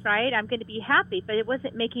things, right, I'm going to be happy. But it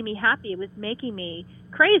wasn't making me happy. It was making me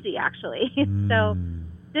crazy, actually. So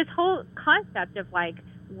this whole concept of, like,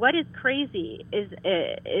 what is crazy? Is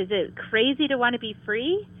it crazy to want to be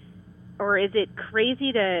free? Or is it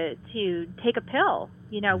crazy to take a pill?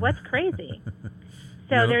 What's crazy?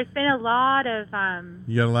 So there's been a lot of of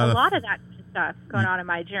that kind of stuff going on in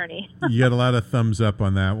my journey. You got a lot of thumbs up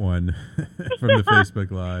on that one from the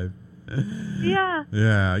Facebook Live. Yeah,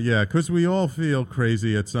 because we all feel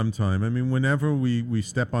crazy at some time. I mean, whenever we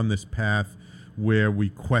step on this path, where we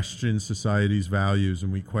question society's values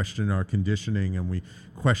and we question our conditioning and we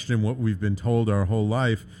question what we've been told our whole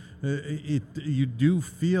life, you do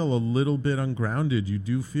feel a little bit ungrounded. You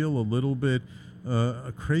do feel a little bit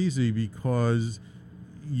crazy because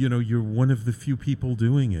you're one of the few people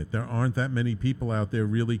doing it. There aren't that many people out there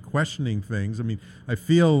really questioning things. I mean, I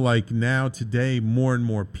feel like now today more and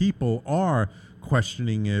more people are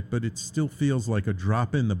questioning it, but it still feels like a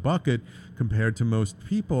drop in the bucket compared to most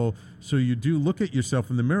people. So you do look at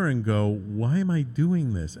yourself in the mirror and go, why am I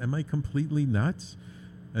doing this? Am I completely nuts?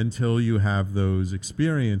 Until you have those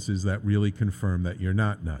experiences that really confirm that you're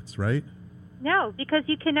not nuts, right? No, because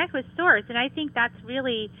you connect with source, and I think that's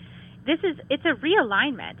really... it's a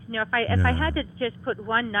realignment. If I had to just put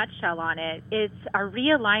one nutshell on it, it's a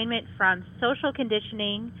realignment from social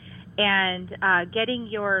conditioning and getting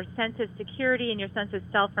your sense of security and your sense of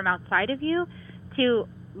self from outside of you to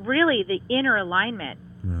really the inner alignment,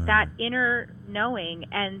 that inner knowing,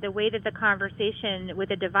 and the way that the conversation with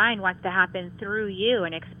the divine wants to happen through you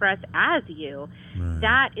and express as you.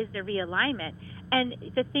 That is the realignment. And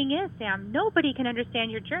the thing is, Sam, nobody can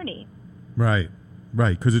understand your journey. Right,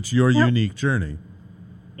 because it's your unique journey.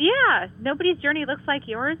 Yeah, nobody's journey looks like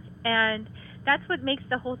yours, and that's what makes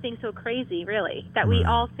the whole thing so crazy, really, that we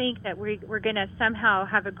all think that we're going to somehow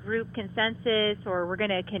have a group consensus, or we're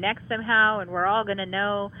going to connect somehow, and we're all going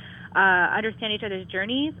to understand each other's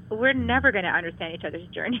journeys. We're never going to understand each other's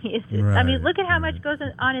journeys. I mean, look at how much goes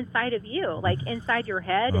on inside of you, like inside your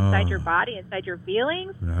head, inside your body, inside your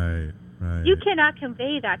feelings. Right. You cannot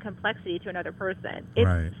convey that complexity to another person.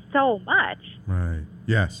 It's so much. Right.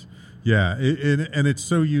 Yes. Yeah. And it's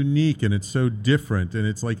so unique and it's so different. And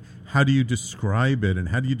it's like, how do you describe it? And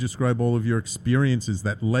how do you describe all of your experiences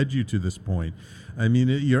that led you to this point? I mean,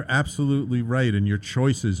 you're absolutely right. And your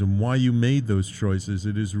choices and why you made those choices.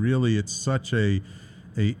 It's such an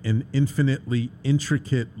infinitely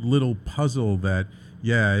intricate little puzzle that,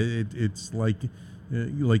 it's like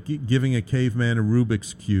giving a caveman a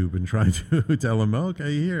Rubik's Cube and trying to tell him,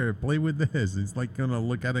 okay, here, play with this. It's like going to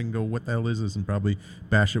look at it and go, what the hell is this? And probably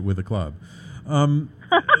bash it with a club.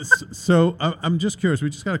 So I'm just curious. We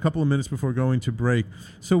just got a couple of minutes before going to break.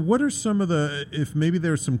 So what are some of if maybe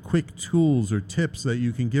there's some quick tools or tips that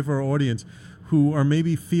you can give our audience who are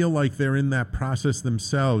maybe feel like they're in that process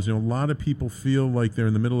themselves? A lot of people feel like they're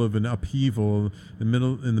in the middle of an upheaval, in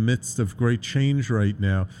the midst of great change right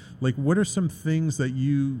now. Like, what are some things that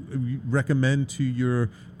you recommend to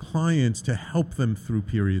your clients to help them through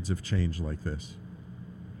periods of change like this?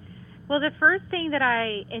 Well, the first thing that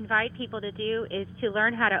I invite people to do is to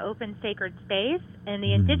learn how to open sacred space, and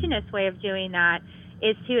the indigenous way of doing that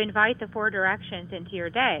is to invite the four directions into your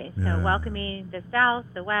day. So welcoming the south,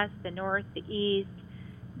 the west, the north, the east,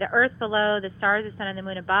 the earth below, the stars, the sun, and the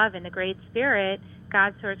moon above, and the great spirit,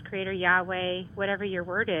 God, source, creator, Yahweh, whatever your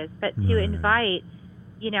word is. But to invite,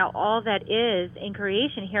 all that is in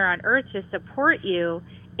creation here on earth to support you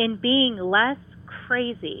in being less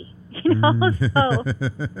crazy. So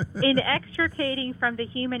in extricating from the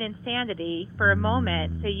human insanity for a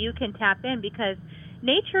moment so you can tap in, because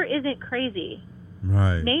nature isn't crazy.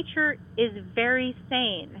 Right. Nature is very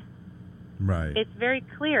sane. Right. It's very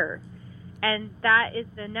clear. And that is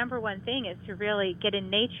the number one thing, is to really get in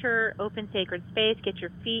nature, open sacred space, get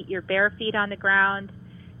your bare feet on the ground,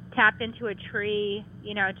 tap into a tree,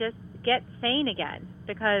 just get sane again.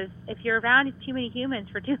 Because if you're around too many humans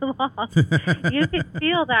for too long, you can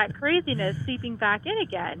feel that craziness seeping back in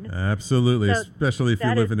again. Absolutely, so especially if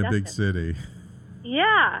you live in a big city.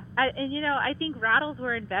 Yeah, I think rattles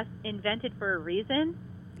were invented for a reason,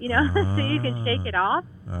 so you can shake it off.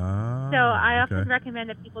 So I often recommend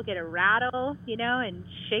that people get a rattle, and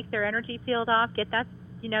shake their energy field off. Get that,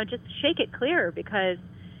 just shake it clear, because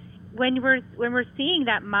when we're seeing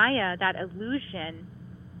that Maya, that illusion,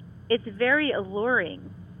 it's very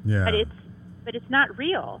alluring. Yeah. But it's not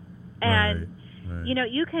real. And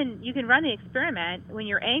you can run the experiment when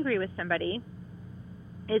you're angry with somebody,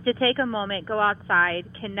 is to take a moment, go outside,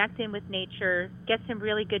 connect in with nature, get some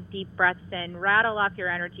really good deep breaths in, rattle off your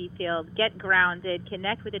energy field, get grounded,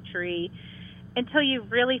 connect with a tree until you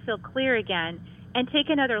really feel clear again, and take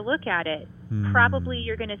another look at it. Probably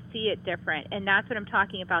you're going to see it different. And that's what I'm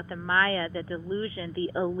talking about. The Maya, the delusion,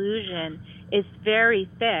 the illusion is very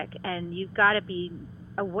thick, and you've got to be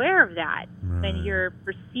aware of that when you're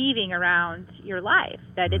perceiving around your life,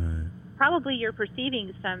 that it's probably you're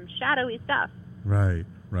perceiving some shadowy stuff. Right.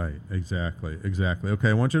 Exactly. Okay,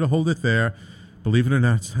 I want you to hold it there. Believe it or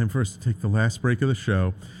not, it's time for us to take the last break of the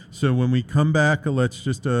show. So when we come back, let's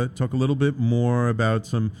just talk a little bit more about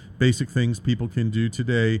some basic things people can do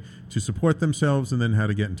today to support themselves, and then how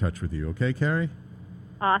to get in touch with you. Okay, Kerri?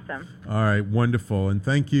 Awesome. All right, wonderful. And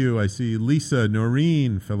thank you. I see Lisa,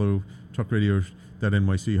 Noreen, fellow Talk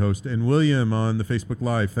Radio.NYC host, and William on the Facebook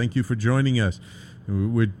Live. Thank you for joining us.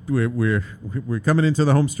 We're coming into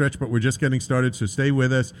the home stretch, but we're just getting started, so stay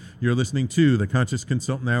with us. You're listening to the Conscious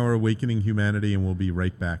Consultant Hour, Awakening Humanity, and we'll be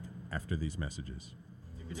right back after these messages.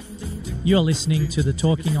 You're listening to the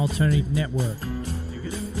Talking Alternative Network.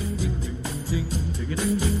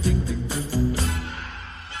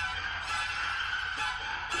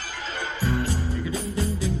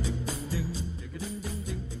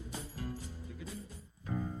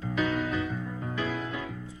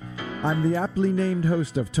 I'm the aptly named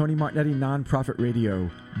host of Tony Martignetti Nonprofit Radio.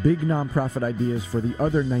 Big nonprofit ideas for the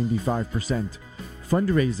other 95%.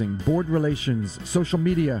 Fundraising, board relations, social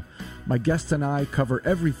media. My guests and I cover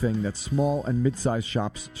everything that small and mid-sized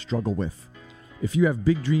shops struggle with. If you have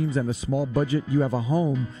big dreams and a small budget, you have a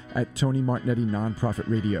home at Tony Martignetti Nonprofit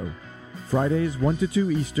Radio. Fridays 1 to 2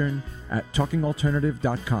 Eastern at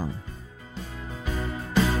talkingalternative.com.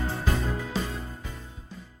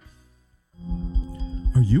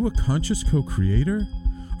 Are you a conscious co-creator?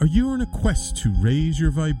 Are you on a quest to raise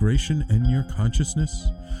your vibration and your consciousness?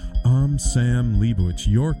 I'm Sam Leibowitz,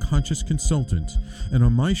 your conscious consultant, and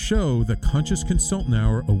on my show, The Conscious Consultant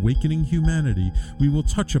Hour, Awakening Humanity, we will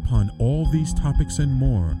touch upon all these topics and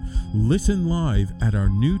more. Listen live at our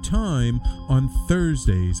new time on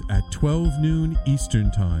Thursdays at 12 noon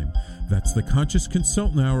Eastern Time. That's The Conscious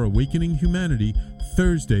Consultant Hour, Awakening Humanity,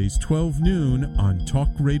 Thursdays, 12 noon on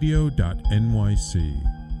talkradio.nyc.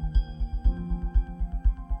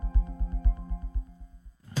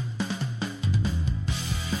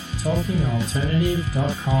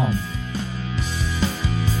 TalkingAlternative.com.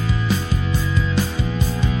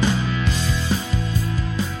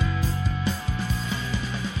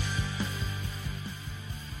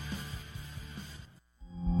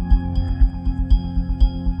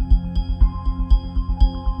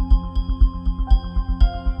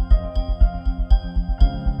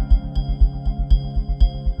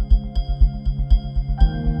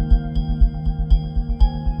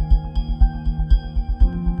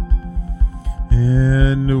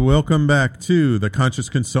 And welcome back to the Conscious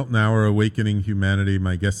Consultant Hour, Awakening Humanity.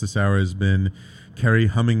 My guest this hour has been Kerri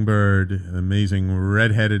Hummingbird, an amazing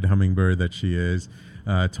red-headed hummingbird that she is,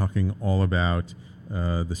 talking all about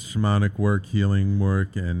the shamanic work, healing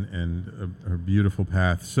work, and her beautiful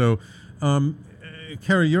path. So,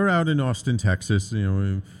 Kerri, you're out in Austin, Texas. You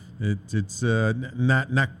know, it's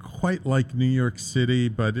not quite like New York City,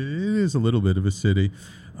 but it is a little bit of a city.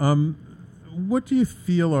 What do you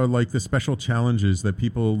feel are like the special challenges that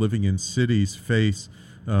people living in cities face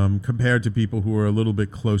compared to people who are a little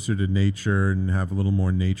bit closer to nature and have a little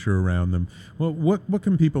more nature around them? Well, what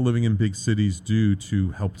can people living in big cities do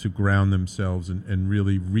to help to ground themselves and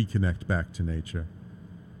really reconnect back to nature?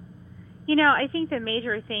 You know, I think the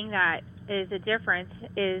major thing that is a difference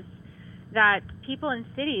is that people in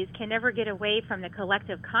cities can never get away from the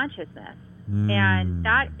collective consciousness. And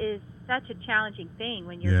that is such a challenging thing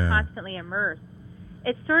when you're constantly immersed.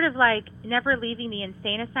 It's sort of like never leaving the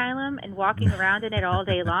insane asylum and walking around in it all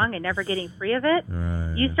day long and never getting free of it.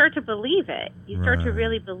 Right. You start to believe it. You start to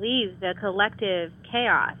really believe the collective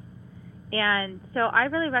chaos. And so I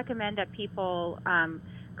really recommend that people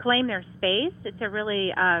claim their space. It's a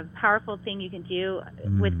really powerful thing you can do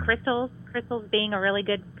with crystals. Crystals being a really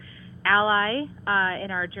good ally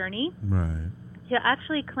in our journey. Right. To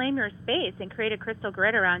actually claim your space and create a crystal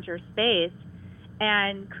grid around your space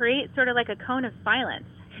and create sort of like a cone of silence,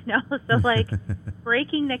 you know? So like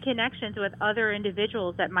breaking the connections with other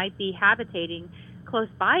individuals that might be habitating close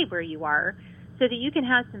by where you are so that you can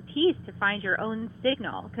have some peace to find your own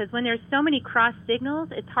signal. Because when there's so many cross signals,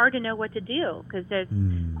 it's hard to know what to do because there's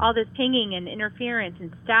all this pinging and interference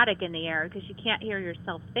and static in the air because you can't hear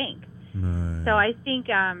yourself think. Right. So I think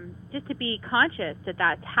just to be conscious that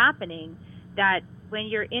that's happening, that when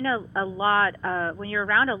you're in when you're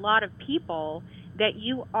around a lot of people, that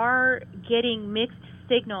you are getting mixed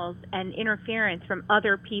signals and interference from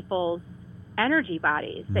other people's energy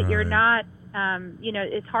bodies. That you're not,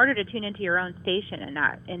 it's harder to tune into your own station in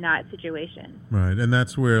that situation. Right, and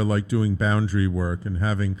that's where like doing boundary work and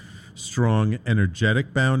having strong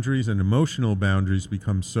energetic boundaries and emotional boundaries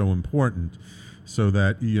becomes so important. So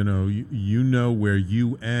that you know where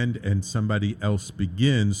you end and somebody else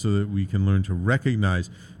begins, so that we can learn to recognize,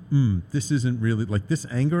 this isn't really like this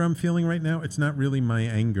anger I'm feeling right now. It's not really my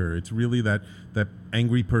anger. It's really that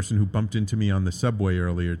angry person who bumped into me on the subway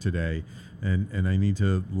earlier today, and I need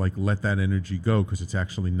to like let that energy go because it's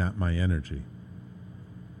actually not my energy.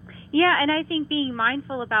 Yeah, and I think being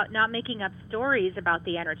mindful about not making up stories about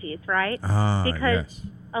the energies, right? Because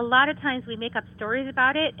a lot of times we make up stories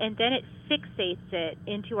about it, and then it fixates it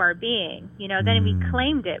into our being. Then we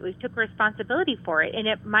claimed it. We took responsibility for it, and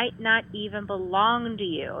it might not even belong to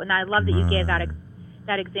you. And I love that you gave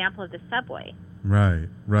that example of the subway. Right.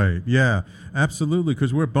 Yeah, absolutely,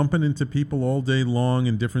 because we're bumping into people all day long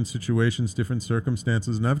in different situations, different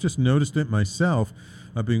circumstances, and I've just noticed it myself.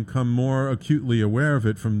 I've become more acutely aware of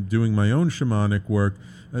it from doing my own shamanic work,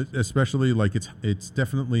 especially like it's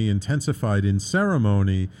definitely intensified in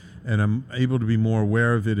ceremony, and I'm able to be more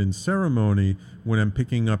aware of it in ceremony when I'm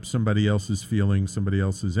picking up somebody else's feelings, somebody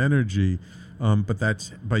else's energy. But that's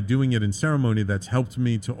by doing it in ceremony, that's helped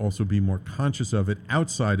me to also be more conscious of it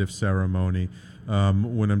outside of ceremony,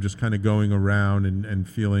 when I'm just kind of going around and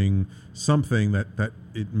feeling something that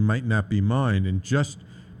it might not be mine. And just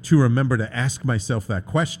to remember to ask myself that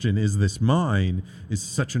question, is this mine, is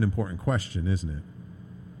such an important question, isn't it?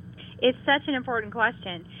 It's such an important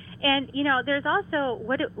question. And, there's also,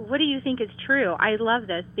 what do you think is true? I love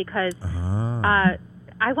this because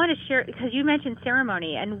I want to share, because you mentioned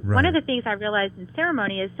ceremony, and one of the things I realized in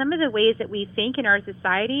ceremony is some of the ways that we think in our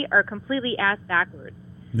society are completely ass backwards.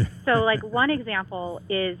 So, like, one example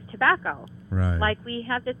is tobacco. Right. Like, we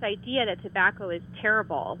have this idea that tobacco is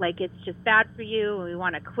terrible, like it's just bad for you, and we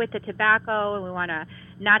want to quit the tobacco, and we want to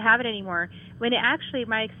not have it anymore. When actually,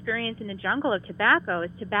 my experience in the jungle of tobacco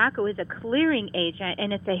is a clearing agent,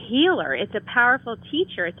 and it's a healer. It's a powerful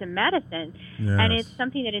teacher. It's a medicine. Yes. And it's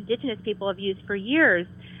something that indigenous people have used for years,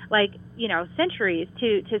 like, centuries,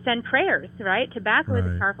 to send prayers, right? Tobacco is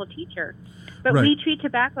a powerful teacher. But we treat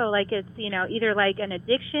tobacco like it's, either like an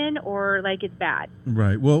addiction or like it's bad.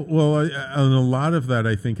 Right. Well, and a lot of that,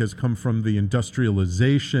 I think, has come from the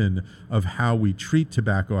industrialization of how we treat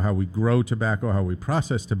tobacco, how we grow tobacco, how we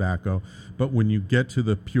process tobacco. But when you get to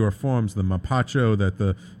the pure forms, the mapacho that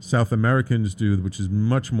the South Americans do, which is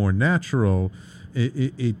much more natural,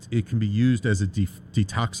 it can be used as a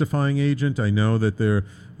detoxifying agent. I know that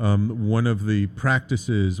one of the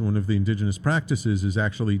indigenous practices is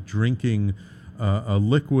actually drinking a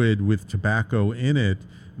liquid with tobacco in it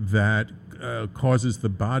that causes the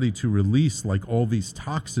body to release like all these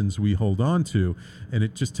toxins we hold on to.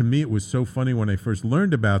 And to me, it was so funny when I first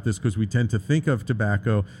learned about this, because we tend to think of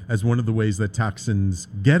tobacco as one of the ways that toxins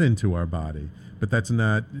get into our body. But that's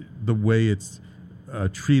not the way it's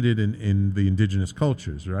treated in the indigenous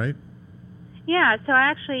cultures, right? Yeah, so I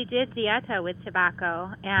actually did dieta with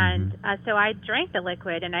tobacco, and so I drank the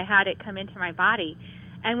liquid, and I had it come into my body.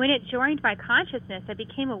 And when it joined my consciousness, I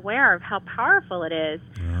became aware of how powerful it is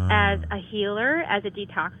as a healer, as a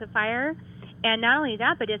detoxifier, and not only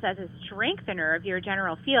that, but just as a strengthener of your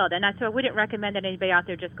general field. And so I wouldn't recommend that anybody out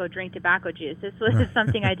there just go drink tobacco juice. This was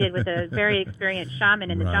something I did with a very experienced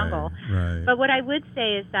shaman in the jungle. Right. But what I would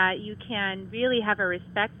say is that you can really have a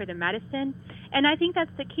respect for the medicine, and I think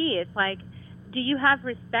that's the key. It's like, do you have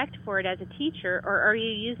respect for it as a teacher, or are you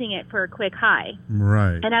using it for a quick high?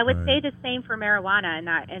 Right. And I would say the same for marijuana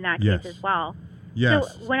in that case as well.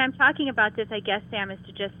 Yes. So when I'm talking about this, I guess, Sam, is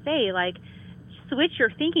to just say, like, switch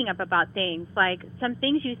your thinking up about things. Like, some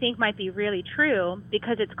things you think might be really true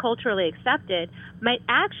because it's culturally accepted might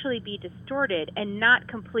actually be distorted and not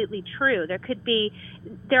completely true.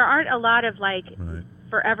 There aren't a lot of, like,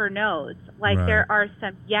 forever no's. Like, there are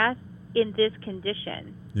some yes in this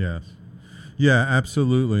condition. Yes. Yeah,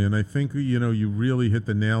 absolutely. And I think, you really hit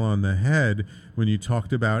the nail on the head when you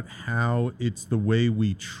talked about how it's the way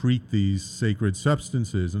we treat these sacred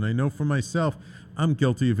substances. And I know for myself, I'm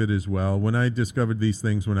guilty of it as well. When I discovered these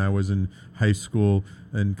things when I was in high school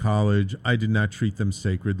and college, I did not treat them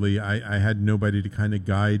sacredly. I had nobody to kind of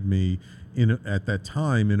guide me at that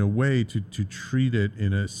time in a way to treat it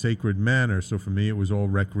in a sacred manner. So for me, it was all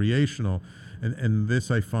recreational. And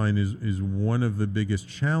this, I find, is one of the biggest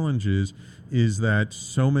challenges, is that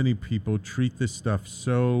so many people treat this stuff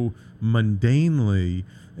so mundanely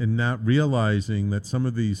and not realizing that some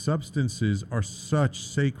of these substances are such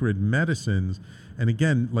sacred medicines. And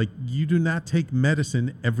again, like, you do not take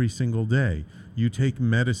medicine every single day. You take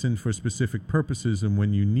medicine for specific purposes and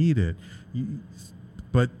when you need it.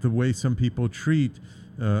 But the way some people treat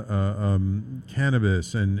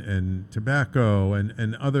cannabis and tobacco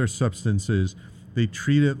and other substances, they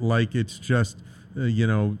treat it like it's just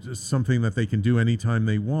something that they can do anytime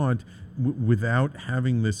they want, without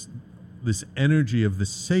having this energy of the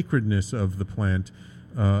sacredness of the plant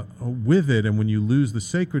with it. And when you lose the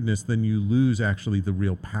sacredness, then you lose actually the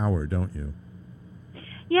real power, don't you?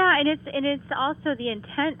 Yeah, and it's also the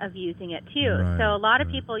intent of using it too. Right, so a lot of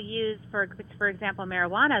people use, for example,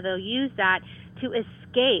 marijuana. They'll use that to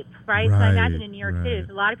escape, right? So I imagine in New York City, there's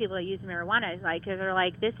a lot of people that use marijuana. It's like, 'cause they're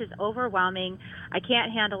like, this is overwhelming. I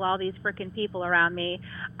can't handle all these freaking people around me.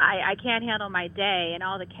 I can't handle my day and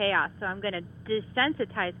all the chaos. So I'm going to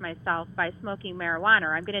desensitize myself by smoking marijuana,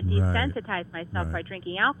 or I'm going to desensitize myself by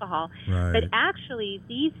drinking alcohol. Right. But actually,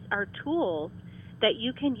 these are tools that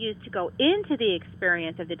you can use to go into the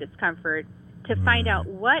experience of the discomfort, to find out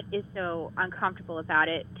what is so uncomfortable about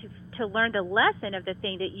it, to learn the lesson of the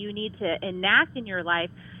thing that you need to enact in your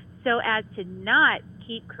life so as to not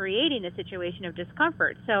keep creating the situation of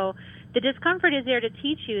discomfort. So the discomfort is there to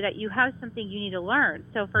teach you that you have something you need to learn.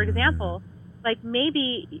 So, for example, like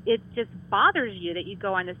maybe it just bothers you that you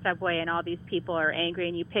go on the subway and all these people are angry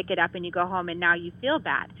and you pick it up and you go home and now you feel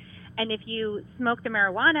bad. And if you smoke the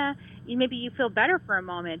marijuana, maybe you feel better for a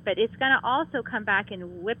moment, but it's going to also come back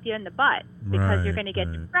and whip you in the butt because you're going to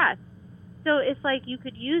get depressed. So it's like you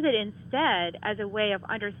could use it instead as a way of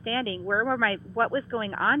understanding what was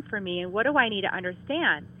going on for me and what do I need to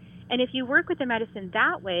understand. And if you work with the medicine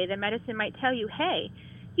that way, the medicine might tell you, hey,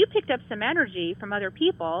 you picked up some energy from other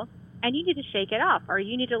people and you need to shake it off, or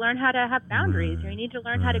you need to learn how to have boundaries, or you need to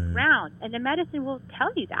learn how to ground. And the medicine will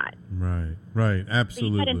tell you that. Right, absolutely.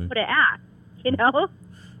 So you hadn't put it act, you know?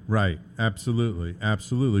 Right, absolutely,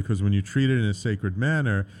 because when you treat it in a sacred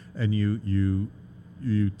manner and you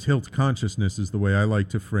tilt consciousness is the way I like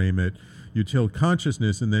to frame it. You tilt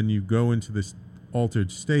consciousness and then you go into this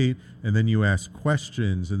altered state and then you ask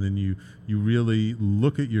questions and then you really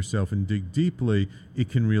look at yourself and dig deeply. It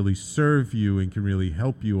can really serve you and can really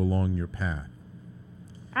help you along your path.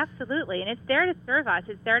 Absolutely, and it's there to serve us.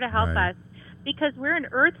 It's there to help us. Because we're in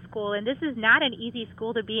Earth School, and this is not an easy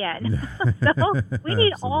school to be in. So we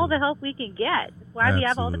need all the help we can get. That's why we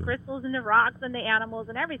have all the crystals and the rocks and the animals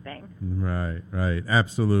and everything. Right.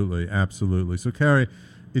 Absolutely. So, Kerri,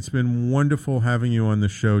 it's been wonderful having you on the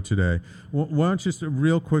show today. Why don't you just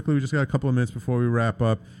real quickly, we just got a couple of minutes before we wrap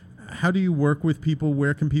up. How do you work with people?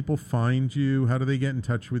 Where can people find you? How do they get in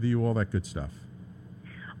touch with you? All that good stuff.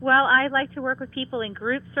 Well, I like to work with people in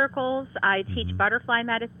group circles. I teach butterfly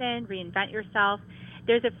medicine, Reinvent Yourself.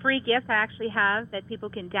 There's a free gift I actually have that people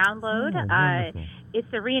can download. It's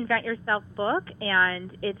the Reinvent Yourself book,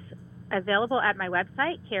 and it's available at my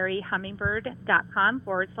website,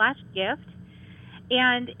 kerrihummingbird.com/gift.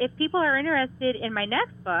 And if people are interested in my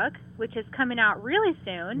next book, which is coming out really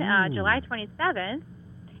soon, July 27th,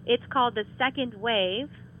 it's called The Second Wave,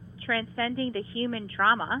 Transcending the Human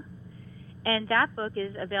Trauma. And that book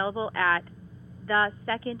is available at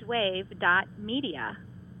thesecondwave.media.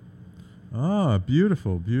 Ah,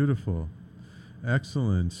 beautiful.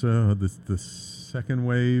 Excellent. So the Second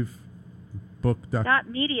Wave book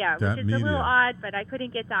 .media, which is a little odd, but I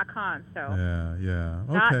couldn't get .com, so. Yeah.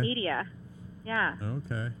 Okay. .media. Yeah.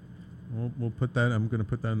 Okay. We'll put that, I'm going to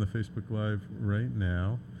put that on the Facebook Live right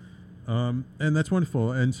now. And that's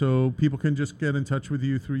wonderful. And so people can just get in touch with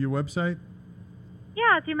you through your website?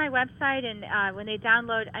 Yeah, through my website, and when they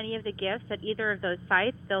download any of the gifts at either of those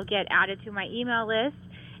sites, they'll get added to my email list,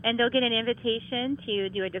 and they'll get an invitation to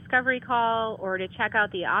do a discovery call or to check out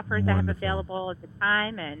the offers I have available at the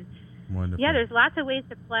time. And yeah, there's lots of ways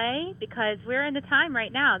to play because we're in the time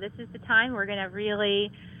right now. This is the time we're going to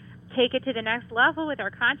really take it to the next level with our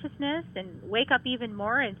consciousness and wake up even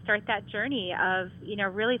more and start that journey of,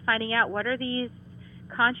 really finding out what are these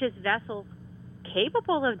conscious vessels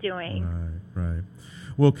capable of doing. Right.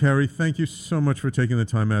 Well, Kerri, thank you so much for taking the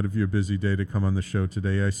time out of your busy day to come on the show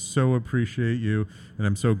today. I so appreciate you, and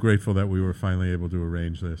I'm so grateful that we were finally able to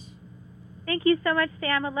arrange this. Thank you so much,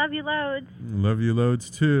 Sam. I love you loads. Love you loads,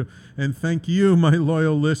 too. And thank you, my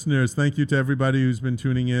loyal listeners. Thank you to everybody who's been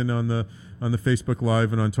tuning in on the Facebook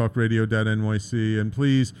Live and on talkradio.nyc. And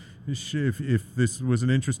please, if this was an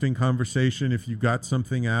interesting conversation, if you got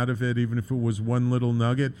something out of it, even if it was one little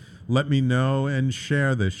nugget, let me know and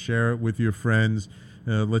share this. Share it with your friends.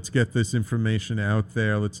 Let's get this information out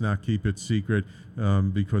there. Let's not keep it secret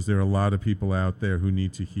because there are a lot of people out there who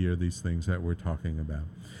need to hear these things that we're talking about.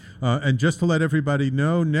 And just to let everybody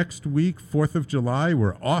know, next week, 4th of July,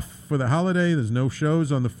 we're off for the holiday. There's no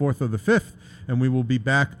shows on the 4th or the 5th, and we will be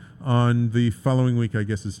back on the following week, I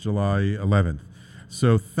guess it's July 11th.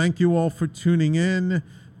 So thank you all for tuning in.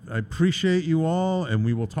 I appreciate you all, and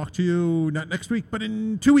we will talk to you not next week, but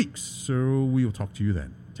in 2 weeks. So we will talk to you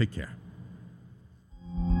then. Take care.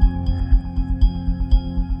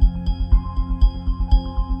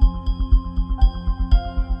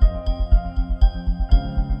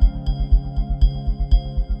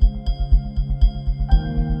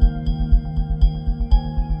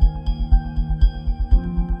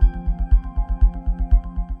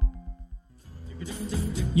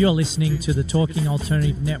 You're listening to the Talking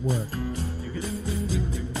Alternative Network.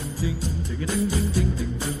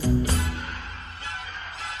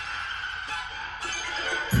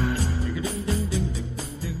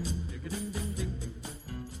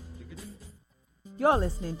 You're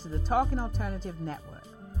listening to the Talking Alternative Network.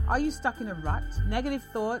 Are you stuck in a rut? Negative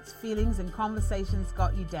thoughts, feelings, and conversations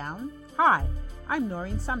got you down? Hi, I'm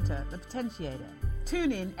Noreen Sumter, the Potentiator.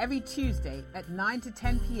 Tune in every Tuesday at 9 to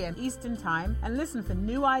 10 p.m. Eastern Time and listen for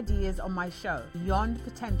new ideas on my show, Beyond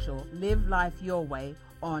Potential, Live Life Your Way,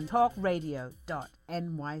 on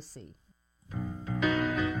talkradio.nyc.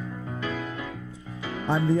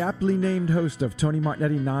 I'm the aptly named host of Tony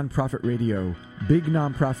Martignetti Nonprofit Radio. Big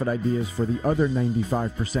nonprofit ideas for the other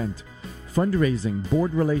 95%. Fundraising,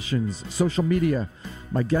 board relations, social media.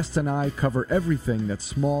 My guests and I cover everything that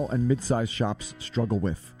small and mid-sized shops struggle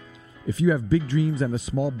with. If you have big dreams and a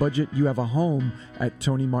small budget, you have a home at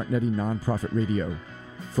Tony Martignetti Nonprofit Radio.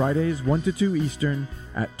 Fridays 1 to 2 Eastern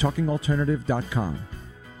at talkingalternative.com.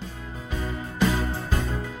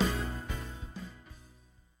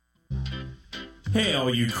 Hey,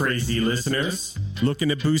 all you crazy listeners. Looking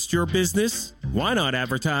to boost your business? Why not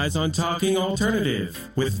advertise on Talking Alternative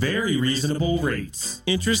with very reasonable rates?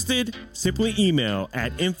 Interested? Simply email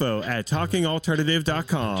at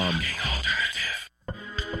info@talkingalternative.com.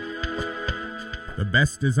 The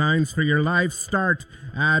best designs for your life start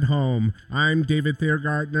at home. I'm David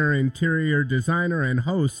Thiergartner, interior designer and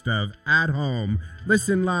host of At Home.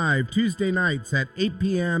 Listen live Tuesday nights at 8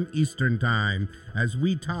 p.m. Eastern Time as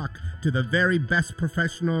we talk to the very best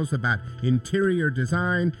professionals about interior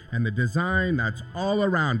design and the design that's all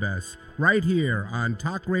around us, right here on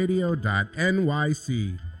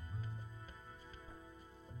talkradio.nyc.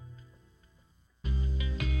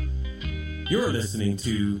 You're listening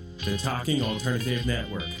to the Talking Alternative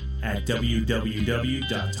Network at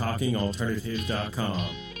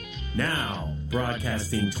www.talkingalternative.com. Now,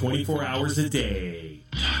 broadcasting 24 hours a day.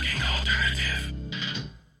 Talking Alternative.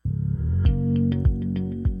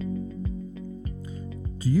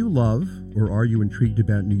 Do you love or are you intrigued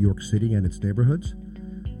about New York City and its neighborhoods?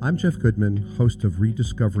 I'm Jeff Goodman, host of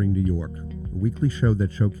Rediscovering New York, a weekly show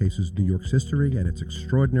that showcases New York's history and its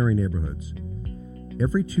extraordinary neighborhoods.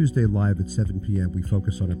 Every Tuesday live at 7 p.m., we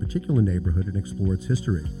focus on a particular neighborhood and explore its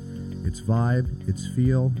history, its vibe, its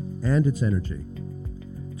feel, and its energy.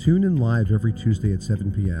 Tune in live every Tuesday at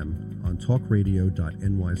 7 p.m. on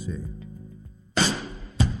talkradio.nyc.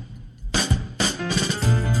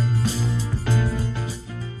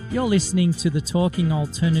 You're listening to the Talking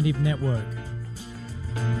Alternative Network.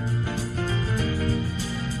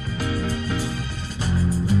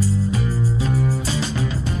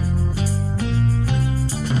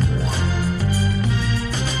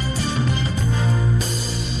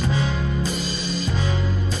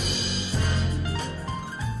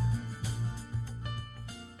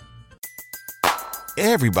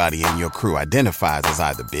 Everybody in your crew identifies as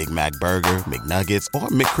either Big Mac Burger, McNuggets, or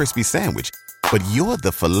McCrispy Sandwich. But you're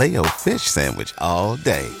the Filet-O-Fish Sandwich all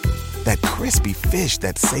day. That crispy fish,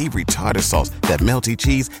 that savory tartar sauce, that melty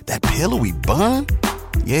cheese, that pillowy bun.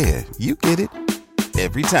 Yeah, you get it.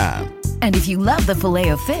 Every time. And if you love the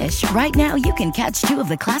Filet-O-Fish, right now you can catch two of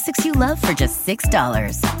the classics you love for just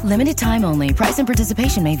 $6. Limited time only. Price and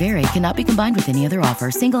participation may vary. Cannot be combined with any other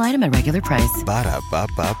offer. Single item at regular price.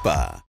 Ba-da-ba-ba-ba.